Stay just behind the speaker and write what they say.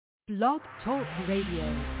Blog Talk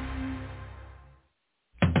Radio.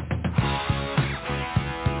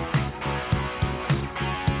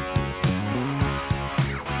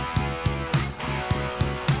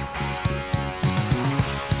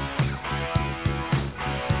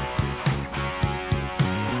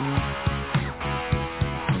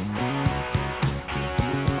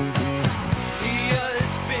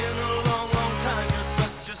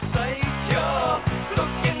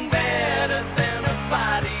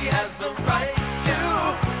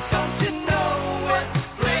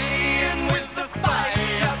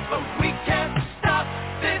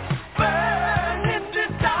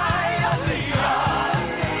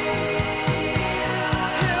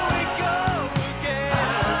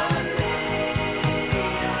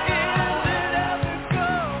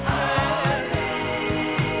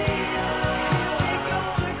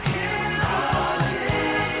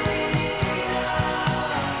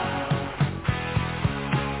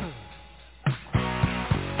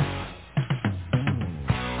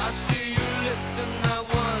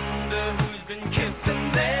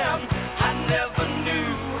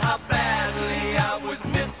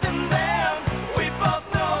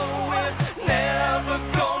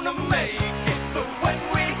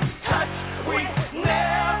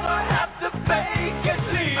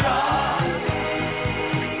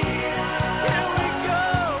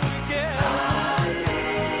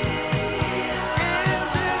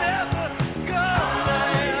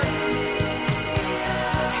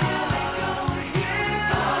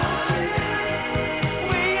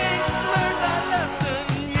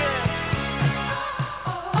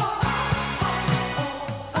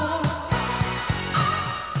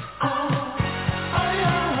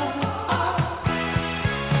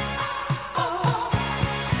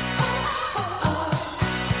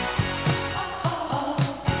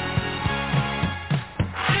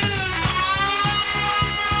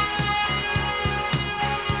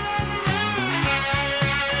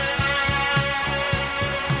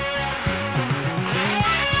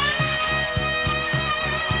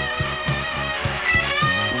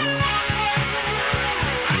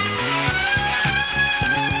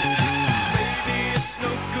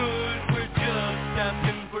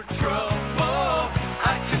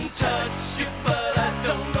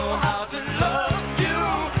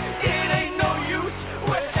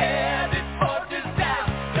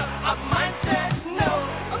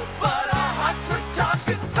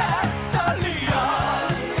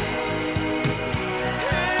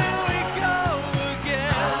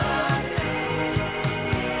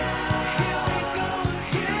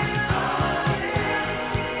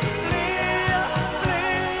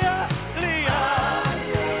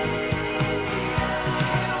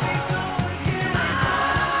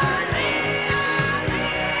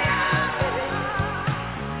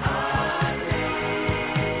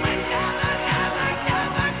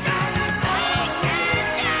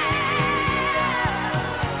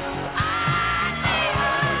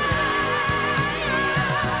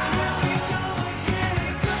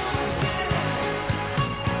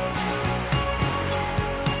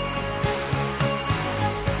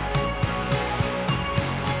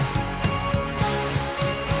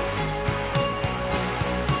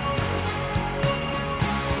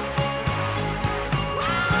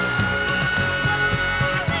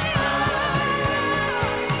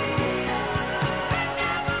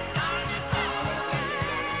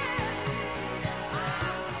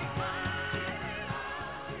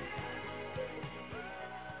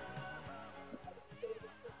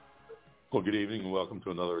 Well, good evening and welcome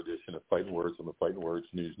to another edition of Fightnwords on the Fightnwords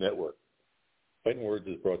News Network. Fightnwords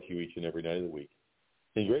is brought to you each and every night of the week.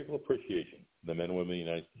 In grateful appreciation of the men and women of the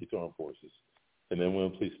United States Armed Forces, the men and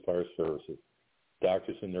women police and fire services,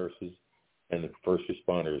 doctors and nurses, and the first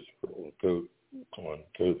responders on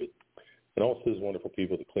COVID. And also those wonderful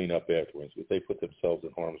people that clean up afterwards, but they put themselves in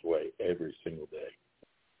harm's way every single day.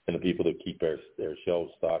 And the people that keep their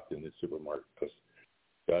shelves stocked in the supermarket, because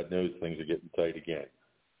God knows things are getting tight again.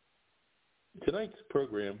 Tonight's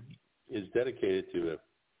program is dedicated to a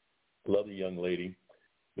lovely young lady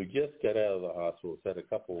who just got out of the hospital. Has had a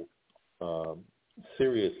couple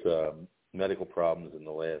serious medical problems in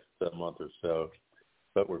the last month or so.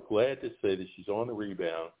 But we're glad to say that she's on the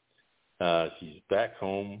rebound. She's back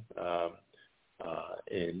home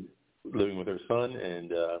and living with her son.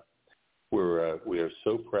 And we are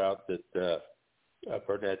so proud that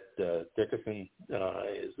Burnett Dickerson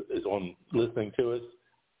is on listening to us.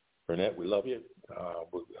 Burnett, we love you.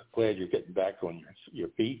 We're glad you're getting back on your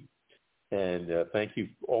feet. And thank you,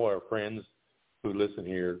 all our friends who listen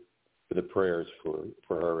here, for the prayers for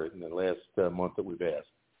her in the last month that we've asked.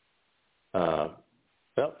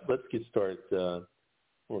 Well, let's get started.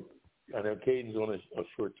 I know Kayden's on a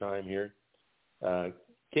short time here.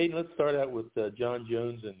 Kayden, let's start out with John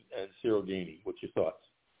Jones and Cyril Gainey. What's your thoughts?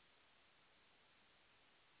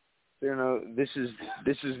 This is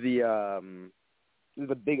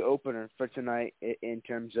the big opener for tonight in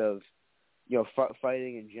terms of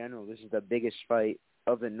fighting in general. This is the biggest fight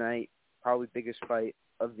of the night, probably biggest fight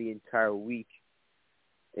of the entire week.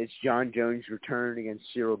 It's John Jones' return against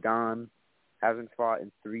Cyril Gane. Hasn't fought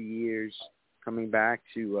in 3 years, coming back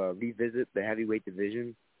to revisit the heavyweight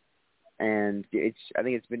division. And I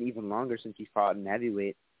think it's been even longer since he fought in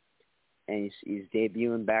heavyweight. And he's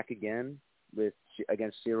debuting back again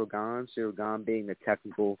against Cyril Gane. Cyril Gane being the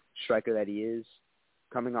technical striker that he is,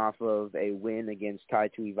 coming off of a win against Tai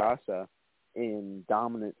Tuivasa in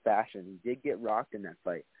dominant fashion. He did get rocked in that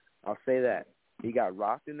fight. I'll say that. He got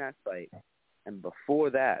rocked in that fight. And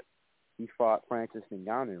before that, he fought Francis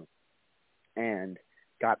Ngannou and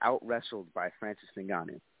got out-wrestled by Francis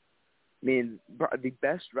Ngannou. I mean, the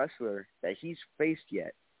best wrestler that he's faced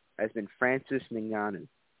yet has been Francis Ngannou.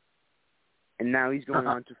 And now he's going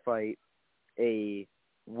on to fight a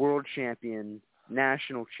world champion,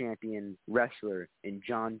 national champion wrestler in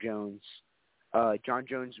John Jones. John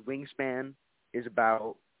Jones' wingspan is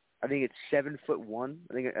about, I think it's 7'1".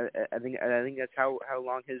 I think that's how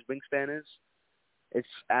long his wingspan is. It's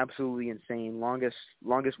absolutely insane. Longest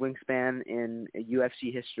wingspan in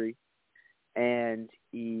UFC history, and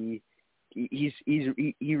he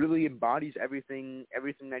really embodies everything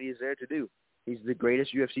that he's there to do. He's the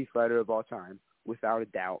greatest UFC fighter of all time, without a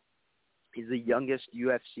doubt. He's the youngest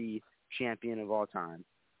UFC champion of all time,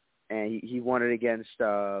 and he won it against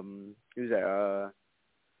who's that?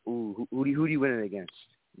 Who do you win it against?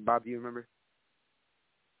 Bob, do you remember?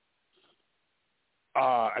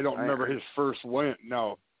 I don't remember his first win.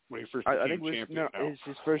 No, when he first became champion.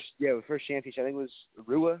 His first championship. I think it was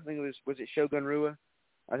Rua. I think it was it Shogun Rua?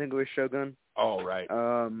 I think it was Shogun. Oh, right.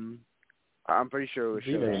 I'm pretty sure it was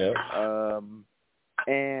Shogun.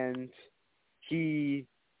 And he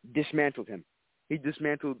dismantled him. He's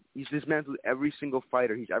dismantled every single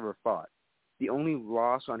fighter he's ever fought. The only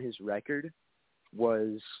loss on his record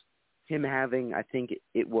was him having, I think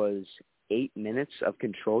it was 8 minutes of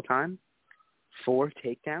control time, 4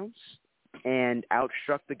 takedowns, and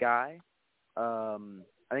outstruck the guy, I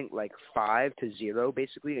think like 5-0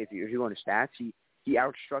 basically. If you're going to stats, he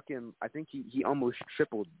outstruck him. I think he almost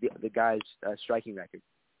tripled the guy's striking record.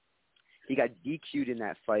 He got DQ'd in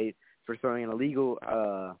that fight for throwing an illegal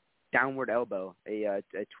downward elbow, a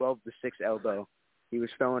 12-6 elbow. He was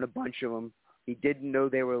throwing a bunch of them. He didn't know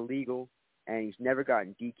they were illegal, and he's never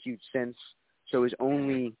gotten DQ'd since. So his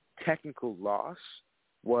only technical loss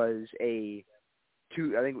was I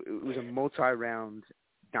think it was a multi-round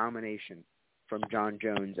domination from John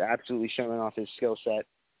Jones, absolutely showing off his skill set,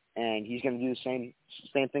 and he's going to do the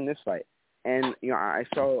same thing this fight. And I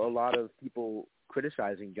saw a lot of people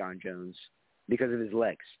criticizing John Jones because of his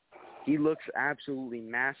legs. He looks absolutely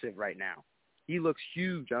massive right now. He looks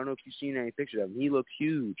huge. I don't know if you've seen any pictures of him. He looks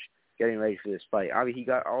huge getting ready for this fight. Obviously, he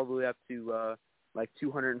got all the way up to like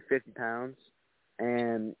 250 pounds,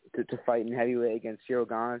 and to fight in heavyweight against Cyril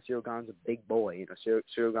Gane. Cyril Gane's a big boy.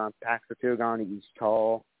 Cyril Gane packs for Cyril Gane. He's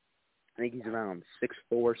tall. I think he's around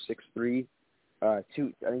 6'4", 6'3". I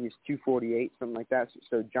think he's 248, something like that.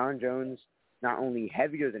 So John Jones, not only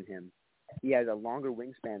heavier than him, he has a longer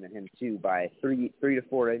wingspan than him too, by 3 to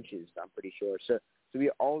 4 inches. I'm pretty sure. So we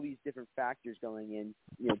have all these different factors going in,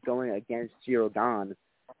 going against Cyril Gane,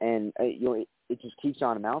 and it just keeps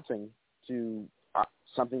on amounting to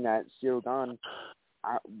something that Cyril Gane,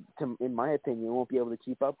 in my opinion, won't be able to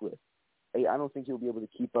keep up with. I don't think he'll be able to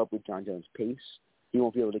keep up with John Jones' pace. He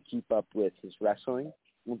won't be able to keep up with his wrestling.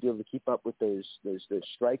 He won't be able to keep up with those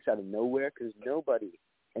strikes out of nowhere, because nobody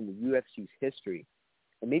in the UFC's history,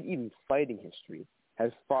 and maybe even fighting history,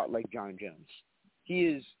 has fought like John Jones. He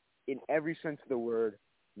is, in every sense of the word,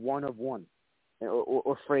 one of one,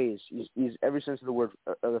 or phrase. He's every sense of the word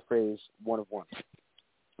of the phrase one of one.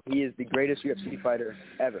 He is the greatest UFC fighter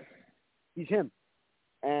ever. He's him.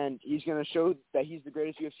 And he's going to show that he's the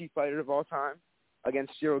greatest UFC fighter of all time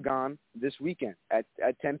against Cyril Gane this weekend at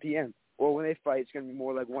 10 p.m. Or when they fight, it's going to be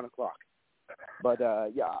more like 1 o'clock. But,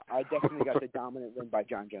 yeah, I definitely got the dominant win by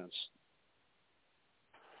John Jones.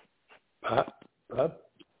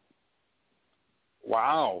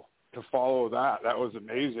 Wow. To follow that was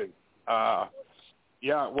amazing.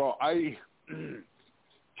 Yeah, well, I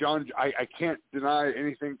can't deny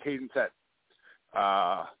anything Kayden said.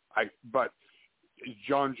 But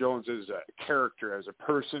John Jones is a character, as a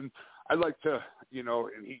person. I'd like to,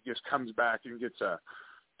 and he just comes back and gets a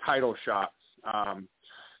title shot. I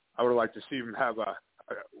would like to see him have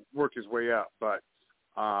work his way up. But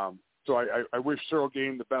so So I wish Cyril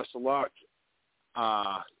Gane the best of luck.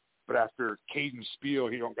 But after Kayden's spiel,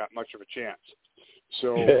 he don't got much of a chance.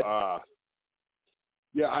 So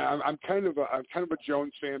I'm kind of a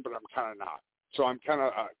Jones fan, but I'm kind of not. So I'm kind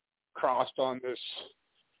of crossed on this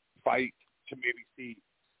fight to maybe see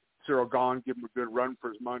Cyril Gane give him a good run for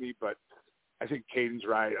his money, but I think Kayden's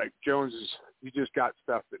right. Like Jones he just got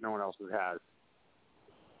stuff that no one else has had.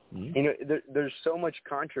 You know, there's so much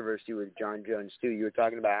controversy with John Jones too. You were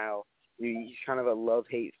talking about how he's kind of a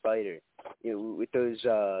love-hate fighter. You know, with those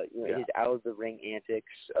his out of the ring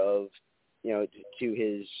antics of to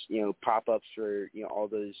his pop-ups for all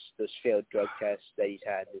those failed drug tests that he's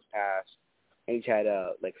had in his past, and he's had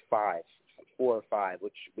 4 or 5,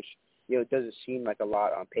 which it doesn't seem like a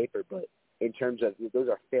lot on paper, but in terms of those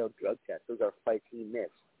are failed drug tests, those are fights he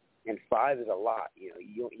missed, and 5 is a lot.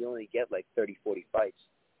 You only get like 30, 40 fights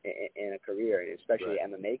in a career, especially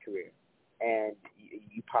an MMA career, and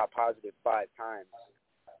you pop positive 5 times,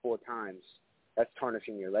 4 times. That's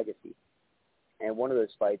tarnishing your legacy. And one of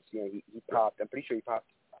those fights, he popped. I'm pretty sure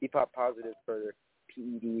he popped positive for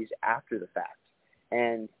PEDs after the fact.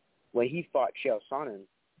 And when he fought Chael Sonnen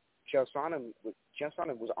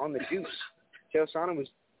was on the juice. Chael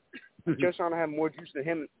Sonnen had more juice than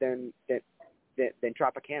him than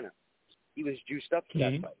Tropicana. He was juiced up for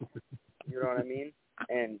that fight. You know what I mean?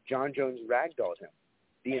 And John Jones ragdolled him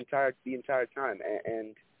the entire time.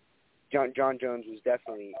 And John Jones was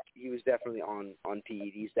definitely on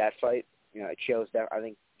PEDs that fight. It shows that I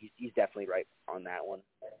think he's definitely right on that one.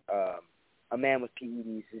 A man with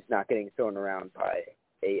PEDs is not getting thrown around by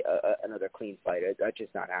another clean fighter. That's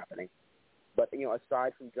just not happening. But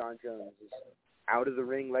aside from John Jones' out of the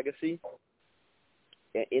ring legacy,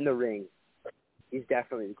 in the ring, he's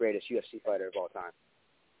definitely the greatest UFC fighter of all time.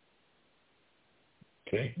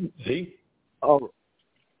 Okay, Z. All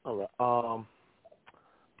right.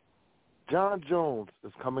 John Jones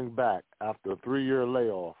is coming back after a 3-year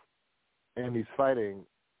layoff, and he's fighting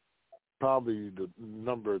probably the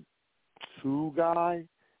number 2 guy,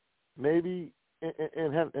 maybe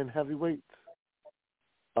in heavyweights.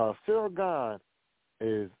 Cyril Gane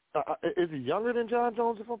is he younger than John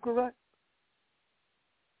Jones, if I'm correct?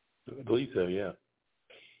 I believe so, yeah.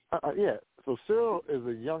 Yeah. So Cyril is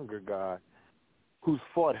a younger guy who's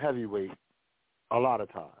fought heavyweight a lot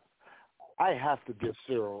of times. I have to give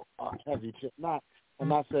Cyril a heavy chip. I'm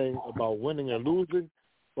not saying about winning or losing,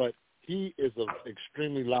 but he is an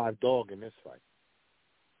extremely live dog in this fight.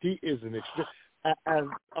 He is an extreme,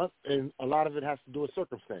 and a lot of it has to do with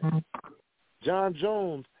circumstance. John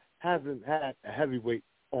Jones hasn't had a heavyweight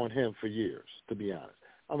on him for years, to be honest.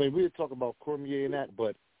 I mean, we were talking about Cormier and that,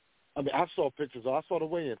 but I mean, I saw the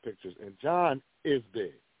weigh-in pictures, and John is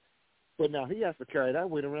big. But now he has to carry that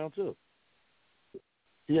weight around too.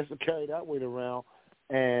 He has to carry that weight around,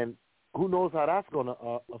 and who knows how that's going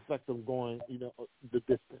to affect him going, the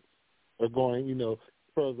distance or going,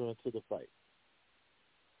 further into the fight.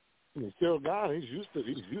 I mean, Cyril Gane, he's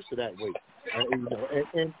used to that weight,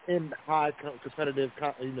 in high competitive,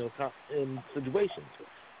 in situations.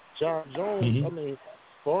 John Jones, I mean,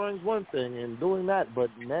 scoring's one thing and doing that, but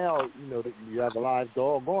now that you have a live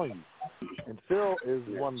dog on you, and Cyril is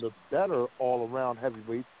one of the better all-around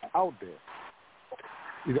heavyweights out there.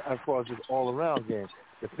 As far as his all-around game.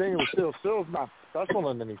 The thing with Cyril's not special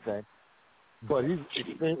in anything, but he's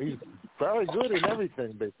very good in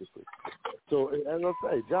everything, basically. So, as I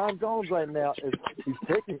say, John Jones right now he's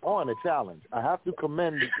taking on a challenge. I have to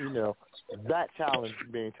commend, that challenge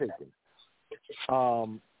being taken.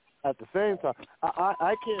 At the same time,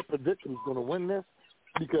 I can't predict who's going to win this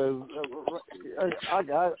because,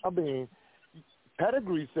 I mean,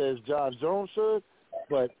 pedigree says John Jones should,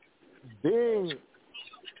 but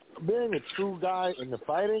being a true guy in the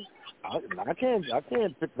fighting, I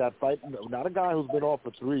can't pick that fight. Not a guy who's been off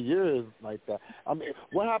for 3 years like that. I mean,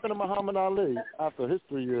 what happened to Muhammad Ali after his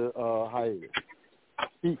 3-year hiatus?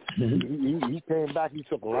 He came back. He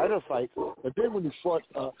took lighter fights, but then when he fought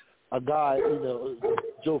a guy,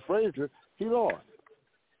 Joe Frazier, he lost.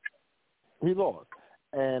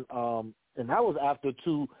 And that was after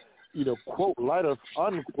 2, quote lighter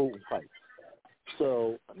unquote fights.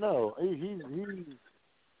 So no,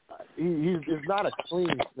 it's not a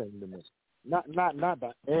clean thing to me. Not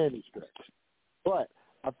by any stretch. But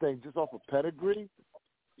I think just off of pedigree,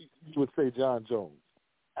 you would say John Jones.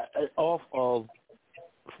 Off of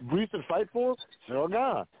recent fight form, Cyril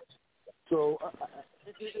Gane. So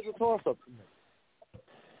it's a toss-up to me.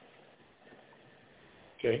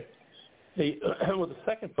 Okay. Hey, well, the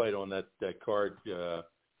second fight on that card that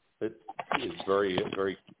is very,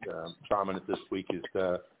 very prominent this week is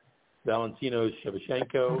Valentino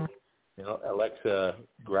Shevchenko Alexa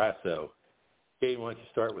Grasso. Kayden, why don't you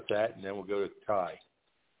start with that, and then we'll go to Ty.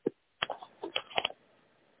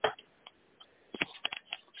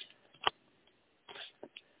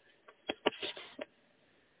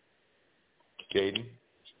 Kayden?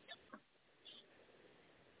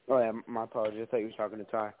 Oh, yeah, my apologies. I thought you were talking to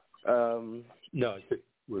Ty. No,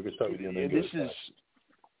 we're going to start with you. This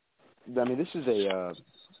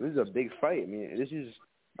is a big fight. I mean, this is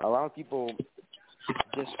a lot of people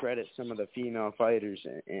discredit some of the female fighters,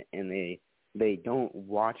 and they don't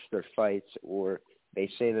watch their fights, or they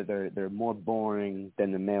say that they're more boring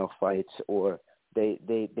than the male fights, or they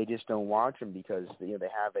just don't watch them because they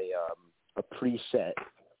have a preset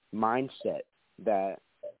mindset that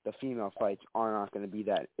the female fights are not going to be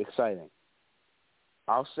that exciting.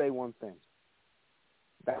 I'll say one thing.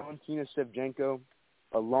 Valentina Shevchenko,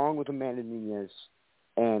 along with Amanda Nunes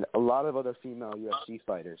and a lot of other female UFC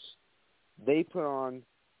fighters, they put on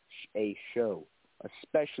a show,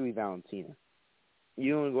 especially Valentina.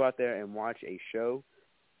 You don't go out there and watch a show,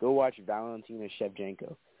 go watch Valentina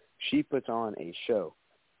Shevchenko. She puts on a show.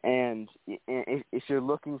 And if you're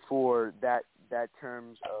looking for that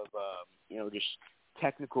terms of, just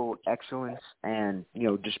technical excellence and,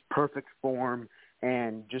 just perfect form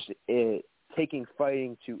and just taking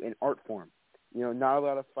fighting to an art form. Not a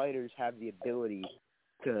lot of fighters have the ability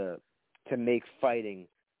to make fighting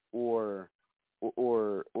or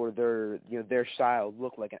their style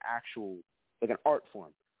look like an art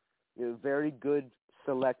form. Very good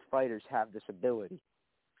select fighters have this ability,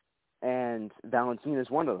 and Valentina is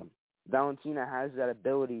one of them. Valentina has that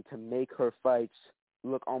ability to make her fights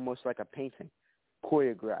look almost like a painting,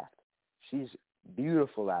 choreographed. She's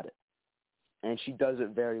beautiful at it, and she does it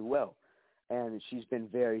very well. And she's been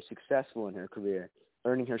very successful in her career,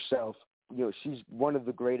 earning herself, she's one of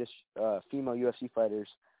the greatest female UFC fighters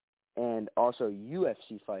and also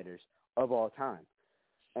UFC fighters of all time.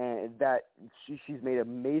 And that she's made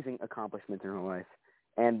amazing accomplishments in her life.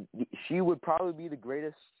 And she would probably be the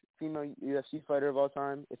greatest female UFC fighter of all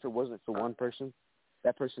time if it wasn't for one person.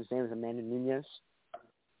 That person's name is Amanda Nunes.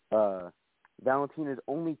 Valentina's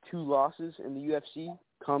only 2 losses in the UFC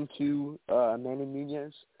come to Amanda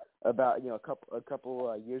Nunes. About a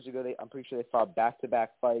couple years ago, I'm pretty sure they fought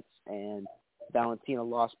back-to-back fights, and Valentina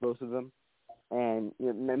lost both of them. And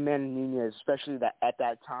Amanda Nunes, especially at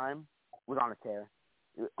that time, was on a tear,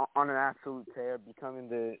 on an absolute tear, becoming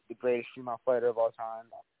the greatest female fighter of all time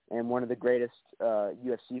and one of the greatest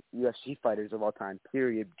UFC fighters of all time.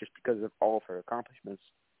 Period. Just because of all of her accomplishments.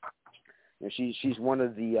 She's one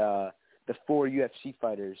of the 4 UFC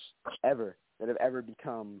fighters ever that have ever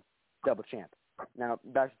become double champ. Now,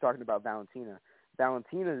 back to talking about Valentina.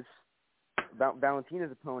 Valentina's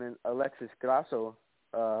opponent, Alexis Grasso,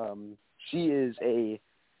 she is a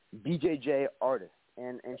BJJ artist,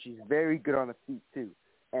 and she's very good on the feet, too.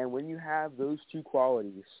 And when you have those 2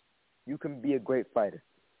 qualities, you can be a great fighter.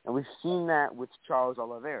 And we've seen that with Charles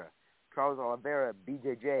Oliveira. Charles Oliveira,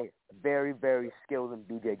 BJJ, very, very skilled in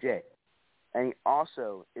BJJ. And he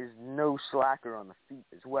also is no slacker on the feet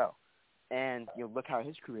as well. And look how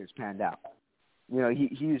his career's panned out.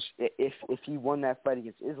 If he won that fight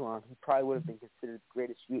against Islam, he probably would have been considered the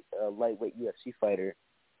greatest lightweight UFC fighter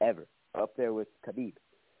ever, up there with Khabib.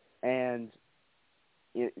 And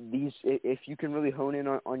if you can really hone in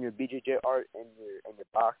on your BJJ art and your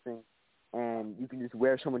boxing, and you can just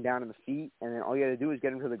wear someone down on the feet, and then all you got to do is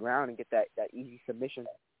get them to the ground and get that easy submission.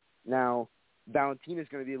 Now, Valentina's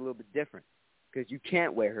going to be a little bit different because you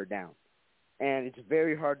can't wear her down. And it's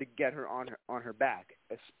very hard to get her on her back.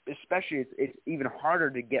 Especially, it's even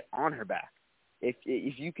harder to get on her back. If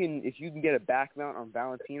you can get a back mount on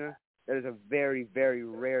Valentina, that is a very, very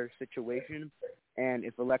rare situation. And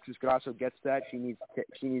if Alexis Grasso gets that, she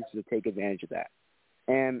needs to take advantage of that.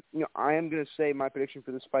 And I am going to say my prediction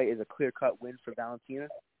for this fight is a clear-cut win for Valentina,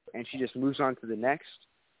 and she just moves on to the next.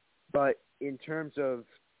 But in terms of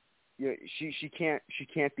she can't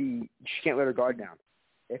let her guard down.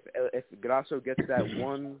 If Grasso gets that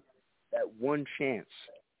one chance,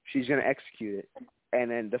 she's going to execute it, and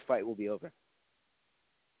then the fight will be over.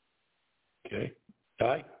 Okay.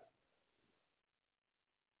 Ty?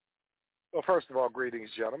 Well, first of all, greetings,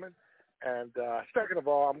 gentlemen. And second of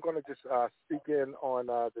all, I'm going to just speak in on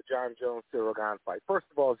the John Jones-Cyril Gane fight. First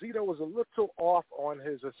of all, Zito was a little off on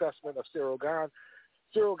his assessment of Cyril Gane.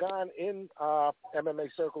 Cyril Gane in MMA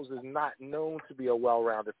circles is not known to be a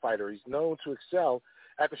well-rounded fighter. He's known to excel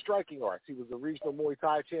at the striking arts. He was a regional Muay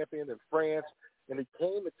Thai champion in France, and he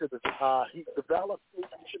came into he developed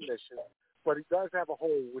submission, but he does have a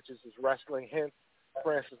hole, which is his wrestling. Hence,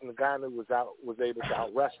 Francis Ngannou was able to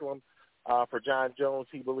out-wrestle him. For John Jones,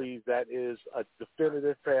 he believes that is a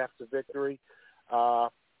definitive path to victory.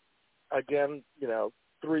 Again,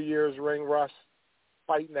 3 years ring rust,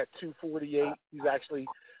 fighting at 248. He's actually,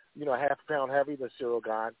 half a pound heavier than Cyril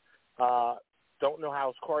Gane. Don't know how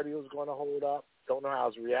his cardio is going to hold up. Don't know how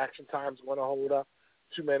his reaction time is going to hold up.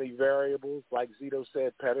 Too many variables. Like Zito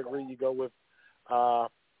said, pedigree. You go with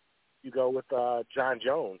John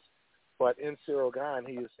Jones. But in Cyril Gane,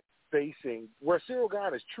 he is facing where Cyril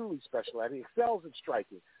Gane is truly special at. He excels in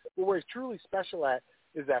striking, but where he's truly special at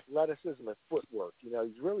is athleticism and footwork. He's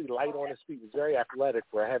really light on his feet. He's very athletic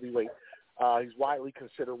for a heavyweight. He's widely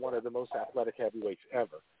considered one of the most athletic heavyweights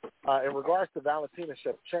ever. In regards to Valentina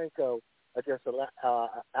Shevchenko against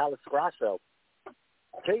Alex Grasso,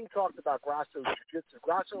 Kayden talked about Grasso's jiu-jitsu.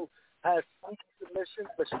 Grasso has sneaky submissions,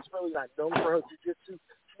 but she's really not known for her jiu-jitsu.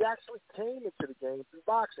 She actually came into the game through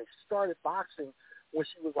boxing. She started boxing when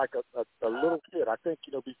she was like a little kid, I think,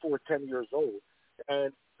 before 10 years old.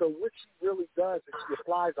 And so what she really does is she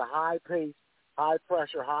applies a high-paced,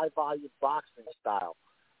 high-pressure, high-volume boxing style.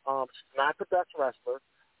 She's not the best wrestler,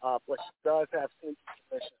 but she does have sneaky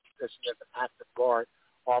submissions because she has an active guard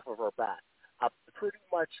off of her back. I pretty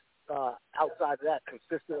much, outside of that,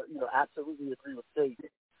 absolutely agree with Kayden.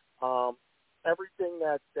 Everything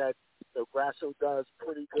that Grasso does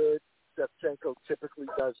pretty good. Shevchenko typically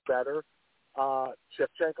does better.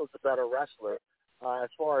 Shevchenko's a better wrestler. As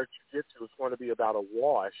far as jiu-jitsu, it's going to be about a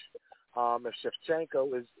wash. And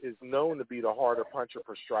Shevchenko is known to be the harder puncher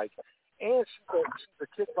per strike. And she's a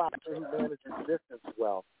kickboxer who manages distance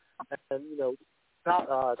well. And,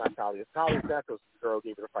 Talia Santos, the girl who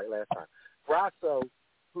gave her the fight last time. Grasso,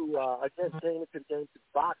 who, again, came into the game to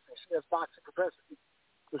boxing. She has boxing propensity.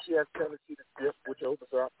 So she has tendency to dip, which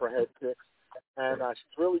opens her up for head kicks. And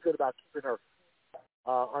she's really good about keeping her feet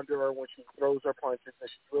under her when she throws her punches. And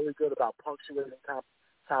she's really good about punctuating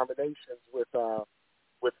combinations with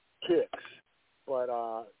kicks. But,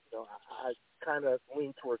 I kind of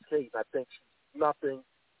lean towards Kayden. I think she's nothing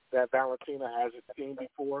that Valentina hasn't seen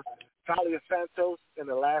before. Talia Santos, in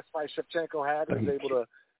the last fight Shevchenko had, was able to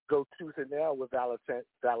go tooth and nail with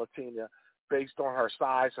Valentina based on her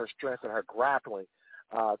size, her strength, and her grappling.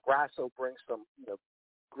 Grasso brings some,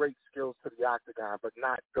 great skills to the octagon, but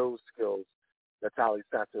not those skills that Talia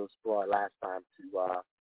Santos brought last time to,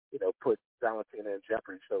 put Valentina in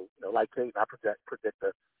jeopardy. So, like Kayden, I predict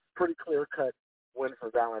a pretty clear-cut win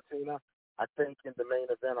for Valentina. I think in the main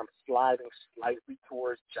event, I'm sliding slightly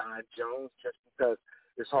towards John Jones just because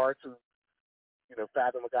it's hard to,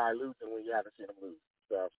 fathom a guy losing when you haven't seen him lose.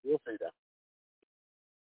 So we'll see that.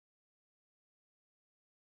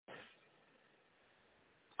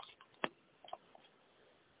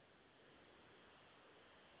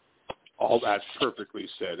 All that's perfectly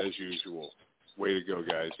said, as usual. Way to go,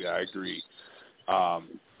 guys. Yeah, I agree.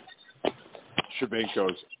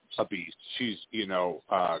 Shevchenko's a beast. She's,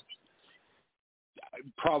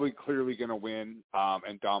 probably clearly going to win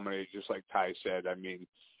and dominate, just like Ty said. I mean,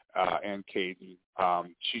 and Kayden.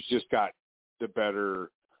 She's just got the better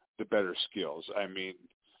skills. I mean,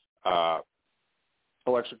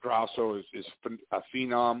 Alexa Grasso is a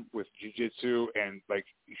phenom with jiu-jitsu, and like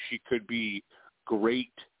she could be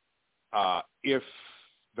great if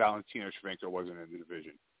Valentina Shevchenko wasn't in the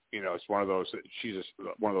division. It's one of those. She's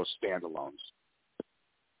one of those standalones.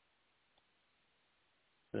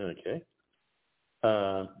 Okay.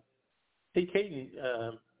 Hey, Kayden,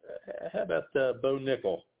 how about Bo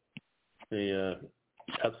Nickel, the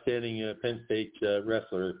outstanding Penn State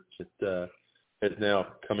wrestler that has now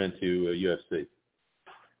come into UFC?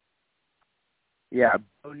 Yeah,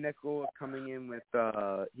 Bo Nickel coming in with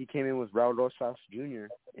he came in with Raul Rosas Jr.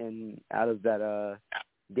 and out of that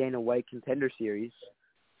Dana White Contender Series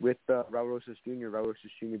with Raul Rosas Jr. Raul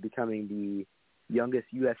Rosas Jr. becoming the youngest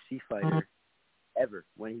UFC fighter ever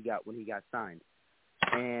when he got signed.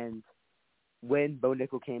 And when Bo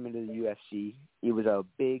Nickel came into the UFC, it was a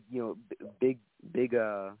big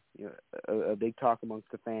talk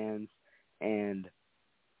amongst the fans. And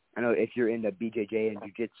I know if you're into BJJ and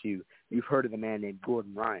jiu-jitsu, you've heard of a man named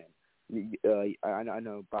Gordon Ryan. I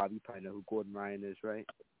know, Bob, you probably know who Gordon Ryan is, right?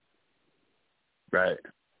 Right.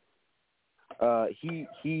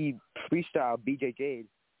 He freestyled BJJ'd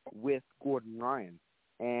with Gordon Ryan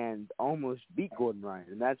and almost beat Gordon Ryan,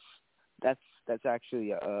 and that's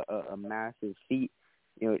actually a massive feat.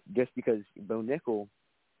 Just because Bo Nickel,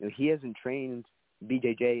 he hasn't trained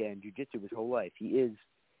BJJ and jiu-jitsu his whole life. He is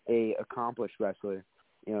a accomplished wrestler.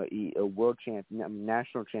 A world champion,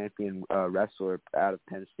 national champion wrestler out of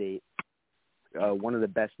Penn State, one of the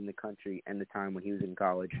best in the country and the time when he was in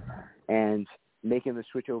college, and making the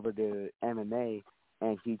switch over to MMA,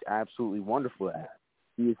 and he's absolutely wonderful at it.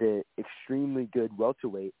 He is an extremely good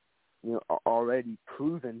welterweight, already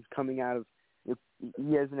proven coming out of.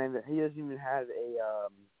 He hasn't even had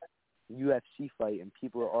a UFC fight, and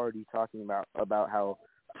people are already talking about how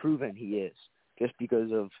proven he is just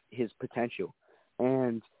because of his potential.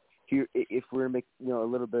 And here, if we're making a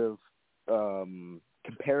little bit of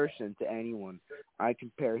comparison to anyone, I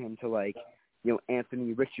compare him to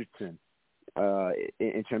Anthony Richardson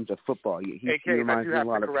in terms of football. He reminds me a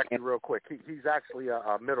lot of. Correct you real quick. He's actually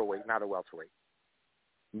a middleweight, not a welterweight.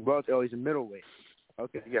 He's a middleweight.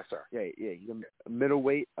 Okay. Yes, sir. Yeah, he's a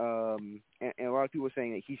middleweight. And a lot of people are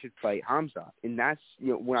saying that he should fight Hamzat, and that's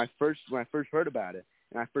when I first heard about it,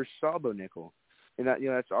 and I first saw Bo Nickel, and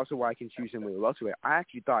that's also why I can choose him with a welterweight. I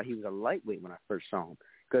actually thought he was a lightweight when I first saw him,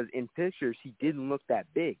 because in pictures he didn't look that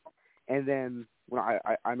big, and then when I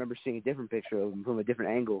remember seeing a different picture of him from a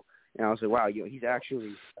different angle, and I was like, wow, he's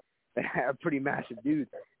actually a pretty massive dude,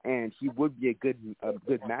 and he would be a good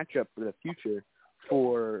matchup for the future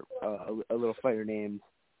for a little fighter named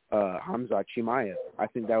Hamzat Chimaev. I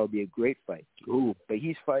think that would be a great fight. Ooh. But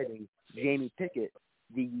he's fighting Jamie Pickett,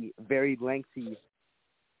 the very lengthy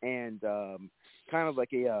and kind of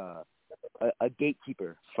like a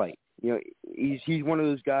gatekeeper fight. He's one of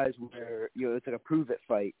those guys where it's like a prove it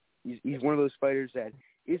fight. He's one of those fighters that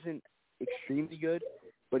isn't extremely good,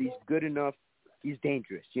 but he's good enough. He's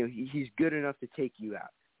dangerous. He's good enough to take you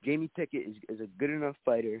out. Jamie Pickett is a good enough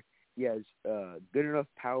fighter. He has good enough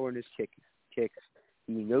power in his kicks.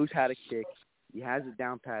 He knows how to kick. He has it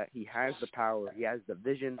down pat. He has the power. He has the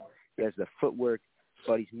vision. He has the footwork,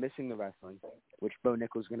 but he's missing the wrestling, which Bo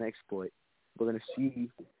Nickel's going to exploit. We're going to see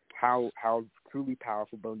how truly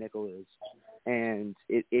powerful Bo Nickel is, and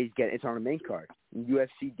it's on the main card.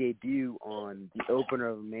 UFC debut on the opener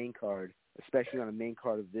of a main card, especially on a main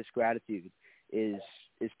card of this gratitude, is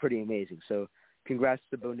pretty amazing. So congrats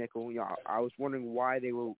to Bo Nickel. I was wondering why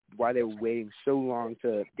they were waiting so long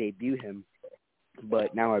to debut him,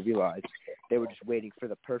 but now I realize they were just waiting for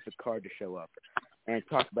the perfect card to show up. And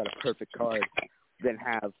talk about a perfect card, then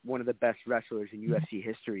have one of the best wrestlers in UFC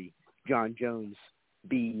history, John Jones,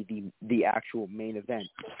 be the actual main event,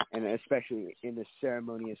 and especially in the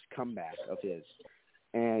ceremonious comeback of his.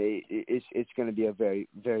 And it's going to be a very,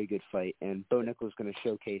 very good fight. And Bo Nickel's going to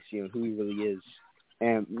showcase who he really is.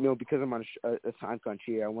 And because I'm on a time crunch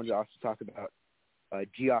here, I wanted to also talk about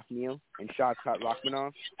Geoff Neal and Shavkat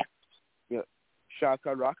Rakhmonov.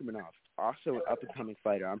 Shavkat Rakhmonov, also an up-and-coming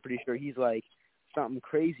fighter. I'm pretty sure he's like something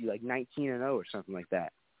crazy, like 19-0 or something like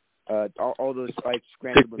that. All those fights,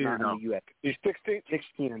 granted, were not in the UFC. He's 16.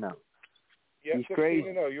 16-0. Yeah, he's 16-0.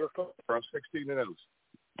 Crazy. You're close from 16-0.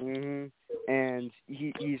 Mm-hmm. And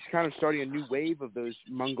he's kind of starting a new wave of those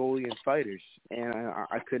Mongolian fighters, and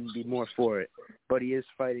I couldn't be more for it. But he is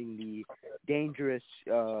fighting the dangerous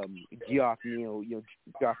Geoff Neal.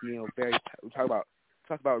 Geoff Neal,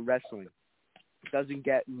 talk about wrestling. Doesn't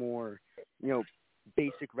get more,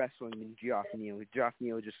 basic wrestling than Geoff Neal. Geoff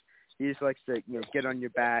Neal he just likes to get on your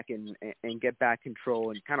back and get back control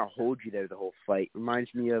and kind of hold you there the whole fight.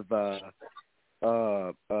 Reminds me of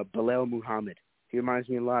Belal Muhammad. He reminds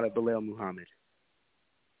me a lot of Belal Muhammad.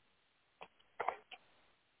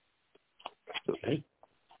 Okay.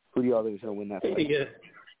 Who do y'all think is going to win that fight? Yeah.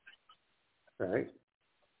 All right.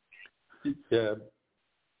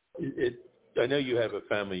 I know you have a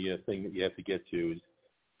family thing that you have to get to.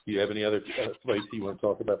 Do you have any other fights you want to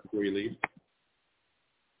talk about before you leave?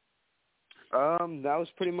 That was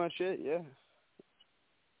pretty much it, yeah.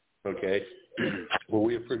 Okay. Well,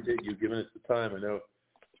 we appreciate you giving us the time. I know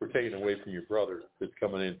we're taking away from your brother that's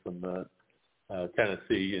coming in from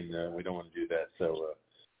Tennessee, and we don't want to do that. So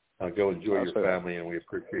go enjoy your family, and we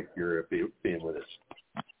appreciate your being with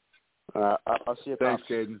us. I'll see you. Thanks,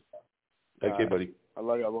 Kayden. Okay, buddy. I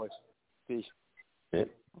love y'all boys. Peace. Yeah.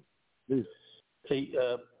 Peace. Hey,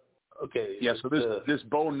 okay. Yeah, so this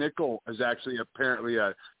Bo Nickel is actually apparently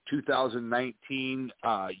a 2019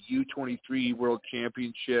 U23 World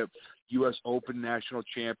Championship, U.S. Open National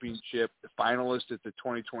Championship, the finalist at the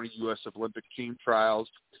 2020 U.S. Olympic Team Trials,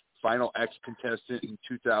 final ex-contestant in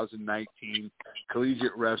 2019,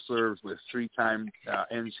 collegiate wrestler with three-time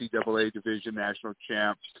NCAA Division National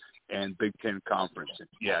Champ and Big Ten Conference. And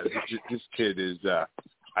yeah, this kid is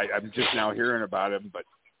I'm just now hearing about him, but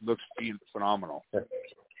looks phenomenal.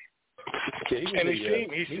 Okay, and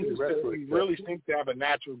he really seems to have a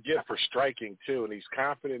natural gift for striking too, and he's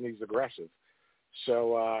confident and he's aggressive.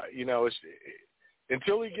 So it's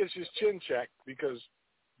until he gets his chin checked, because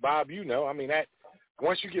Bob, that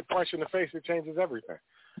once you get punched in the face, it changes everything.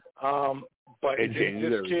 But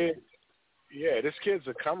this kid, this kid's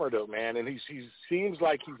a comer though, man, and he seems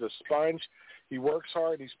like he's a sponge. He works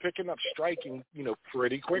hard. He's picking up striking,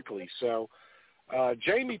 pretty quickly. So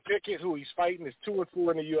Jamie Pickett, who he's fighting, is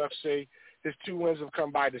 2-4 in the UFC. His 2 wins have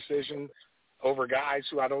come by decision over guys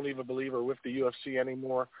who I don't even believe are with the UFC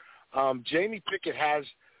anymore. Jamie Pickett has,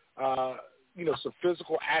 some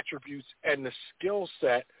physical attributes and the skill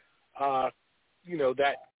set,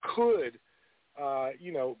 that could,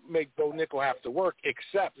 make Bo Nickel have to work,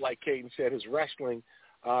 except, like Kayden said, his wrestling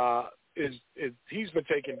he's been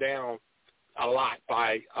taken down a lot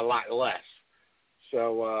by a lot less.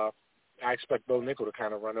 So I expect Bo Nickel to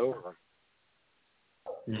kind of run over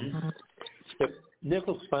him. Mm-hmm.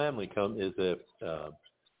 Nickel's family is a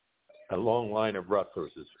long line of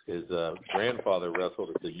wrestlers. His grandfather wrestled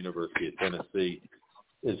at the University of Tennessee.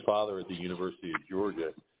 His father at the University of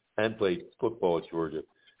Georgia and played football at Georgia.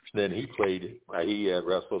 Then he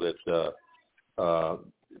wrestled at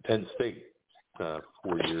Penn State 4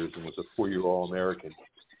 years and was a 4-year All-American.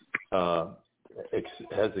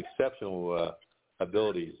 Has exceptional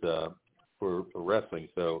abilities for wrestling.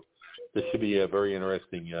 So this should be a very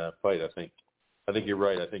interesting fight, I think. I think you're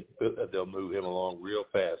right. I think they'll move him along real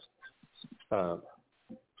fast.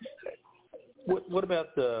 What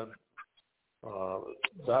about Bob?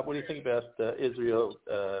 What do you think about Israel?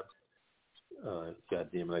 God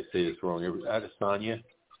damn it, I say this wrong. Adesanya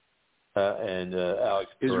and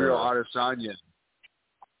Alex Israel Pereira. Adesanya.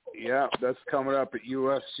 Yeah, that's coming up at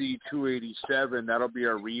UFC 287. That'll be a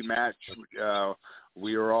rematch.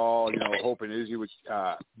 We are all, hoping Izzy would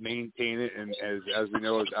maintain it, and as we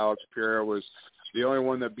know, as Alex Pereira was the only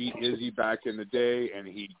one that beat Izzy back in the day, and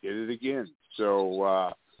he did it again.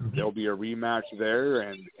 So there'll be a rematch there,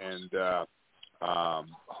 and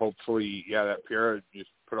hopefully, that Pereira just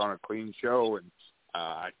put on a clean show and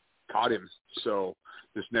caught him. So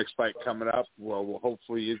this next fight coming up, well,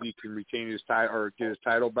 hopefully Izzy can retain his title or get his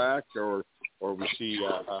title back, or we see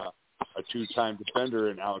a 2-time defender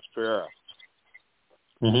in Alex Pereira.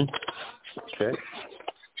 Mm-hmm. Okay.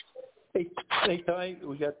 Hey, Ty,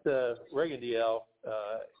 we got Reagan DL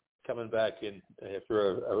coming back in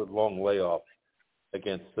after a long layoff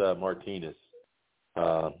against Martinez.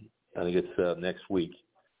 I think it's next week.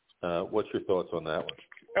 What's your thoughts on that one?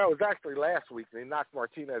 No, it was actually last week. They knocked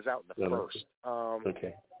Martinez out in the first.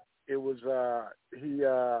 Okay. It was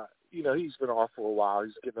he's been off for a while.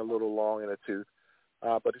 He's getting a little long in the tooth,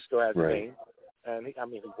 but he still has a game. And he's a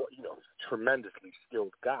tremendously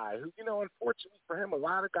skilled guy who, unfortunately for him, a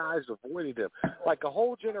lot of guys avoided him. Like a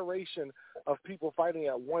whole generation of people fighting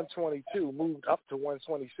at 122 moved up to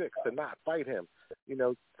 126 to not fight him.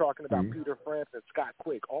 Talking about Peter France and Scott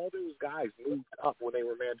Quigg. All those guys moved up when they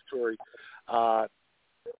were mandatory,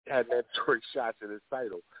 had mandatory shots at his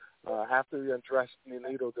title. After he undressed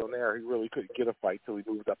Nino Donaire, he really couldn't get a fight till he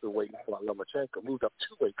moved up to weight and fought Lomachenko. Moved up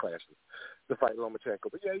 2 weight classes to fight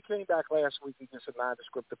Lomachenko. But yeah, he came back last week against a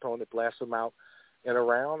nondescript opponent, blasted him out in a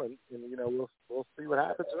round, and we'll see what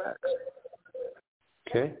happens next.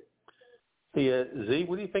 Okay. Hey, Z,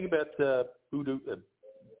 what do you think about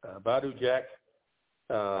Badu Jack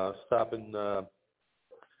stopping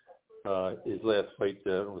his last fight?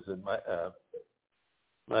 Was it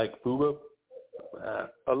Mike Bubo?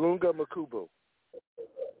 Alunga Makubu.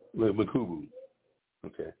 Makubu.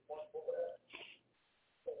 Okay.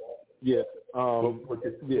 Yeah.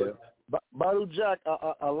 Badu Jack,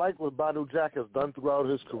 I like what Badu Jack has done throughout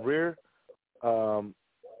his career.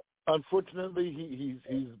 Unfortunately,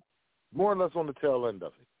 he's more or less on the tail end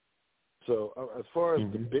of it. So as far as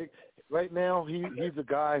the big, right now, he's a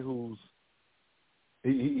guy who's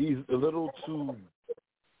he's a little too.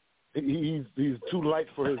 He's too light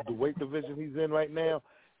for the weight division he's in right now,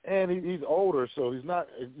 and he's older, so he's not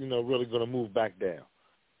really going to move back down.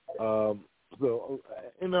 I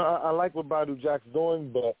like what Badu Jack's doing,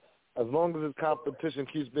 but as long as his competition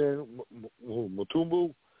keeps being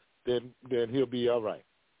Mutumbu, then he'll be all right.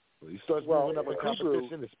 He starts moving up in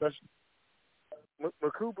competition, especially.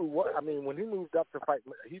 Makubu, when he moved up to fight,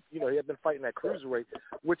 he had been fighting at cruiserweight,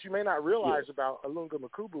 which you may not realize about Alunga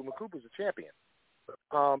Makubu. Makubu's a champion.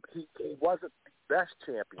 He wasn't the best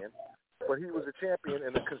champion, but he was a champion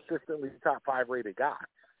and a consistently top 5 rated guy.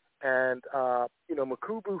 And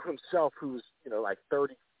Makubu himself, who's like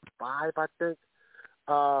 35, I think,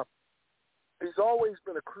 he's always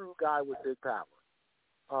been a crew guy with big power.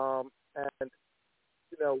 And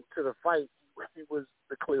to the fight, he was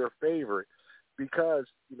the clear favorite because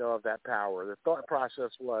of that power. The thought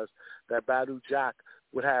process was that Badu Jack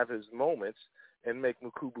would have his moments and make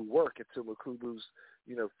Makubu work until Makubu's,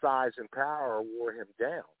 size and power wore him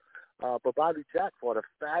down. But Badu Jack fought a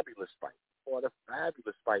fabulous fight,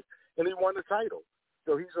 and he won the title.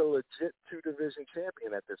 So he's a legit 2-division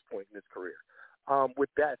champion at this point in his career. With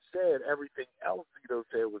that said, everything else Zito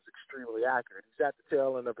said was extremely accurate. He's at the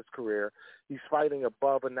tail end of his career. He's fighting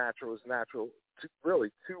above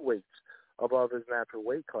two weights above his natural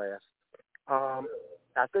weight class.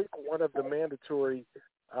 I think one of the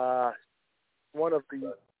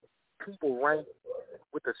people ranked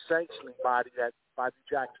with the sanctioning body that Bobby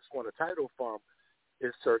Jack just won a title from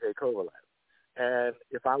is Sergey Kovalev. And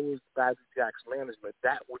if I was Bobby Jack's management,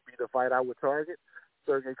 that would be the fight I would target.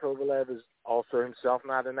 Sergey Kovalev is also himself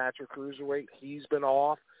not a natural cruiserweight. He's been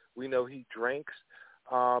off. We know he drinks.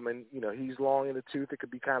 And, he's long in the tooth. It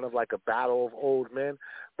could be kind of like a battle of old men.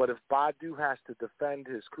 But if Badu has to defend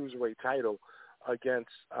his cruiserweight title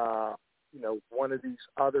against, one of these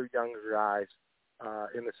other younger guys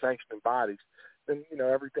in the sanctioning bodies, then,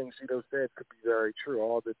 everything Zito said could be very true.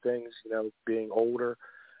 All the things, being older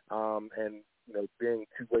and, being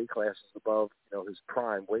two weight classes above, his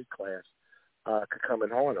prime weight class could come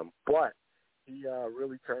and haunt him. But he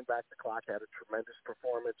really turned back the clock, had a tremendous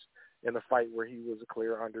performance in a fight where he was a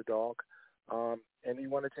clear underdog, and he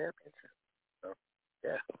won a championship. So,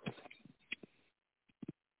 yeah.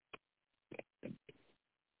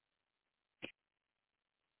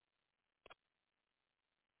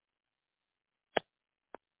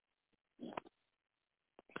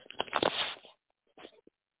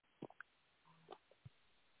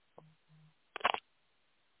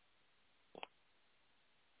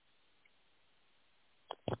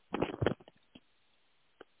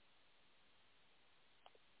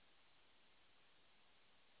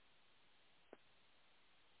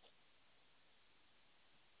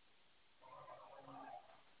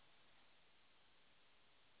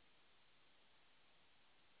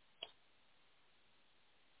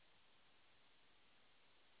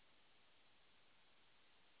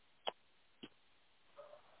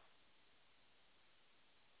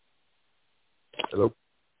 Hello?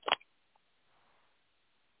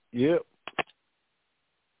 Yep.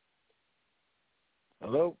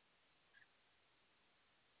 Hello?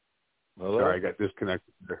 Hello? Sorry, I got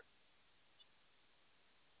disconnected there.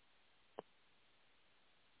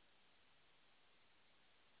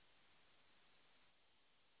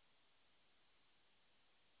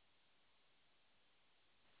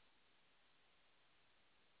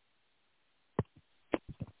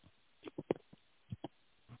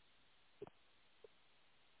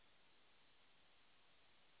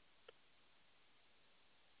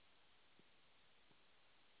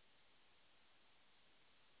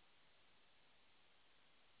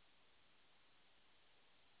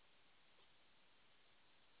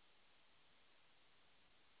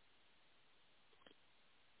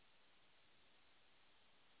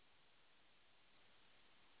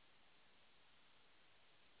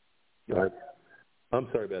 All right. I'm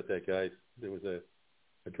sorry about that, guys. There was a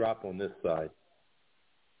drop on this side.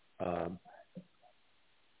 Bob,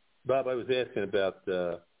 I was asking about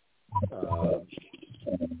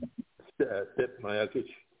Step Miocic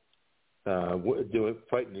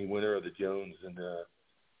fighting the winner of the Jones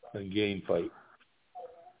and Gain fight.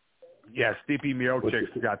 Yeah, Stipe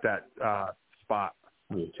Miocic's got that spot.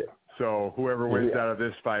 Okay. So whoever wins out of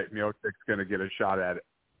this fight, Miocic's going to get a shot at it.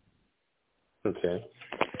 Okay.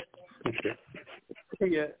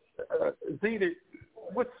 Hey, Zita,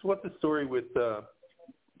 what's the story with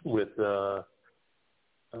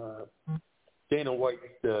Dana White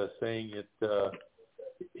saying that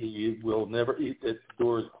he will never eat that the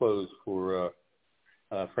door is closed for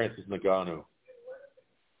Francis Ngannou?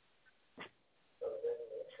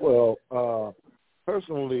 Well,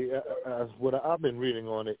 personally, as what I've been reading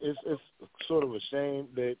on it, it's sort of a shame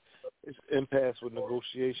that it's impasse with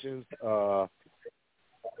negotiations.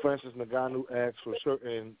 Francis Ngannou asked for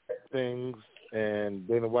certain things, and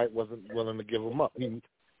Dana White wasn't willing to give them up. In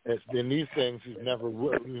these things, he's never,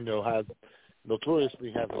 has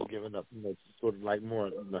notoriously hasn't given up. Sort of like more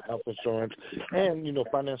health insurance and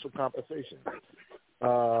financial compensation.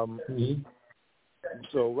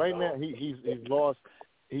 So right now he's lost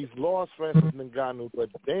Francis Ngannou, but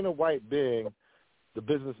Dana White, being the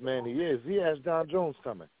businessman he is, he has John Jones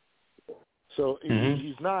coming. So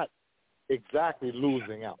he's not exactly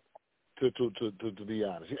losing out, to be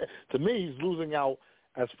honest. To me, he's losing out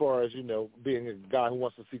as far as, being a guy who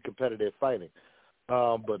wants to see competitive fighting.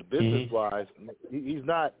 But business-wise, he's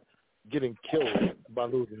not getting killed by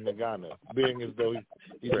losing Ngannou, being as though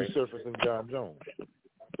he's resurfacing John Jones.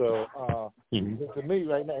 So to me,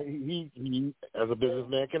 right now, he as a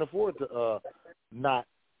businessman can afford to not,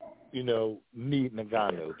 need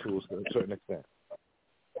Ngannou to a certain extent.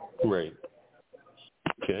 Right.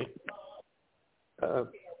 Okay.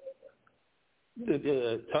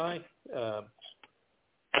 Ty,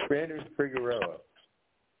 Brandon Figueroa.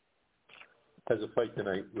 has a fight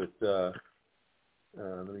tonight with, let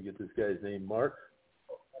me get this guy's name, Mark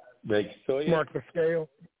Magsoya. Mark Mascao.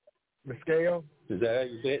 Is that how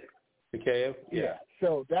you say it? Mascao? Yeah.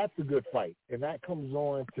 So that's a good fight. And that comes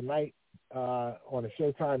on tonight on a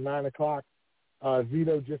Showtime, 9 o'clock.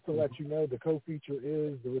 Zito, just to let you know, the co-feature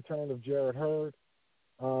is the return of Jarrett Hurd.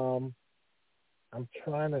 I'm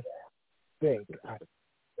trying to think. I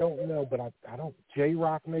don't know, but I don't.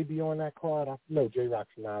 J-Rock may be on that card. No,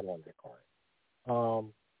 J-Rock's not on that card.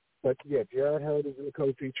 But yeah, Jarrett Hurd is in the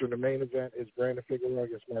co-feature. The main event is Brandon Figueroa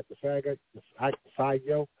against Mark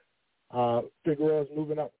Mascao. Figueroa's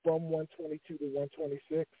moving up from 122 to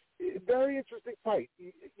 126. Very interesting fight.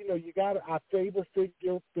 I favor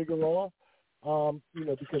Figueroa.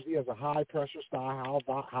 Because he has a high pressure style,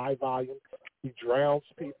 high volume. He drowns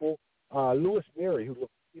people. Louis Neary, who's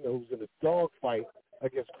in a dog fight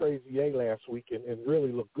against Crazy A last week and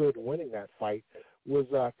really looked good winning that fight, was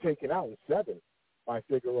taken out in 7 by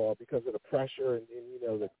Figueroa because of the pressure and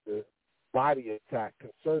the body attack,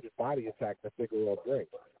 concerted body attack that Figueroa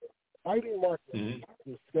brings. Fighting Mark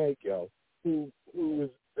Mascao, who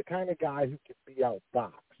is the kind of guy who can be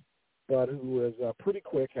outboxed, but who is pretty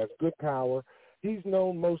quick, has good power. He's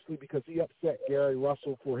known mostly because he upset Gary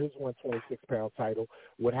Russell for his 126-pound title.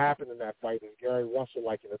 What happened in that fight is Gary Russell,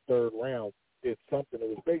 like in the 3rd round, did something. It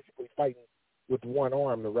was basically fighting with one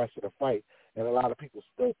arm the rest of the fight, and a lot of people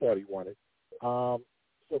still thought he won it. So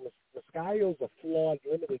Mascao's a flawed,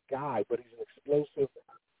 limited guy, but he's an explosive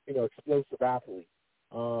athlete.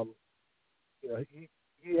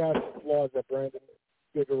 He has flaws that Brandon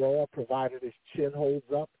Figueroa, provided his chin holds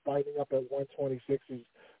up, fighting up at 126. He's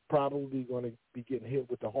probably going to be getting hit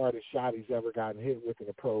with the hardest shot he's ever gotten hit with in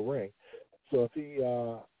a pro ring. So if he,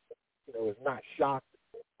 is not shocked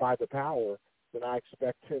by the power, then I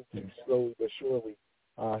expect him to slowly but surely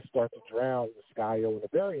start to drown Mascao in a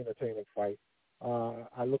very entertaining fight.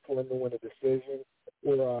 I look for him to win a decision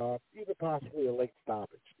or even possibly a late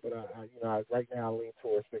stoppage. But right now I lean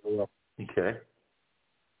towards Figueroa. Okay.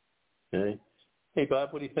 Hey,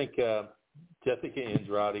 Bob, what do you think? Jessica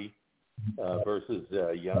Andrade versus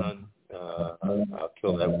Jan. I'll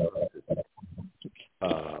kill that one.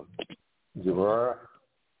 Zamora,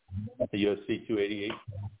 the UFC 288.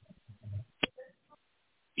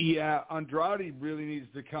 Yeah, Andrade really needs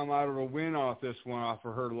to come out of a win off this one, off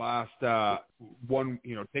of her last one.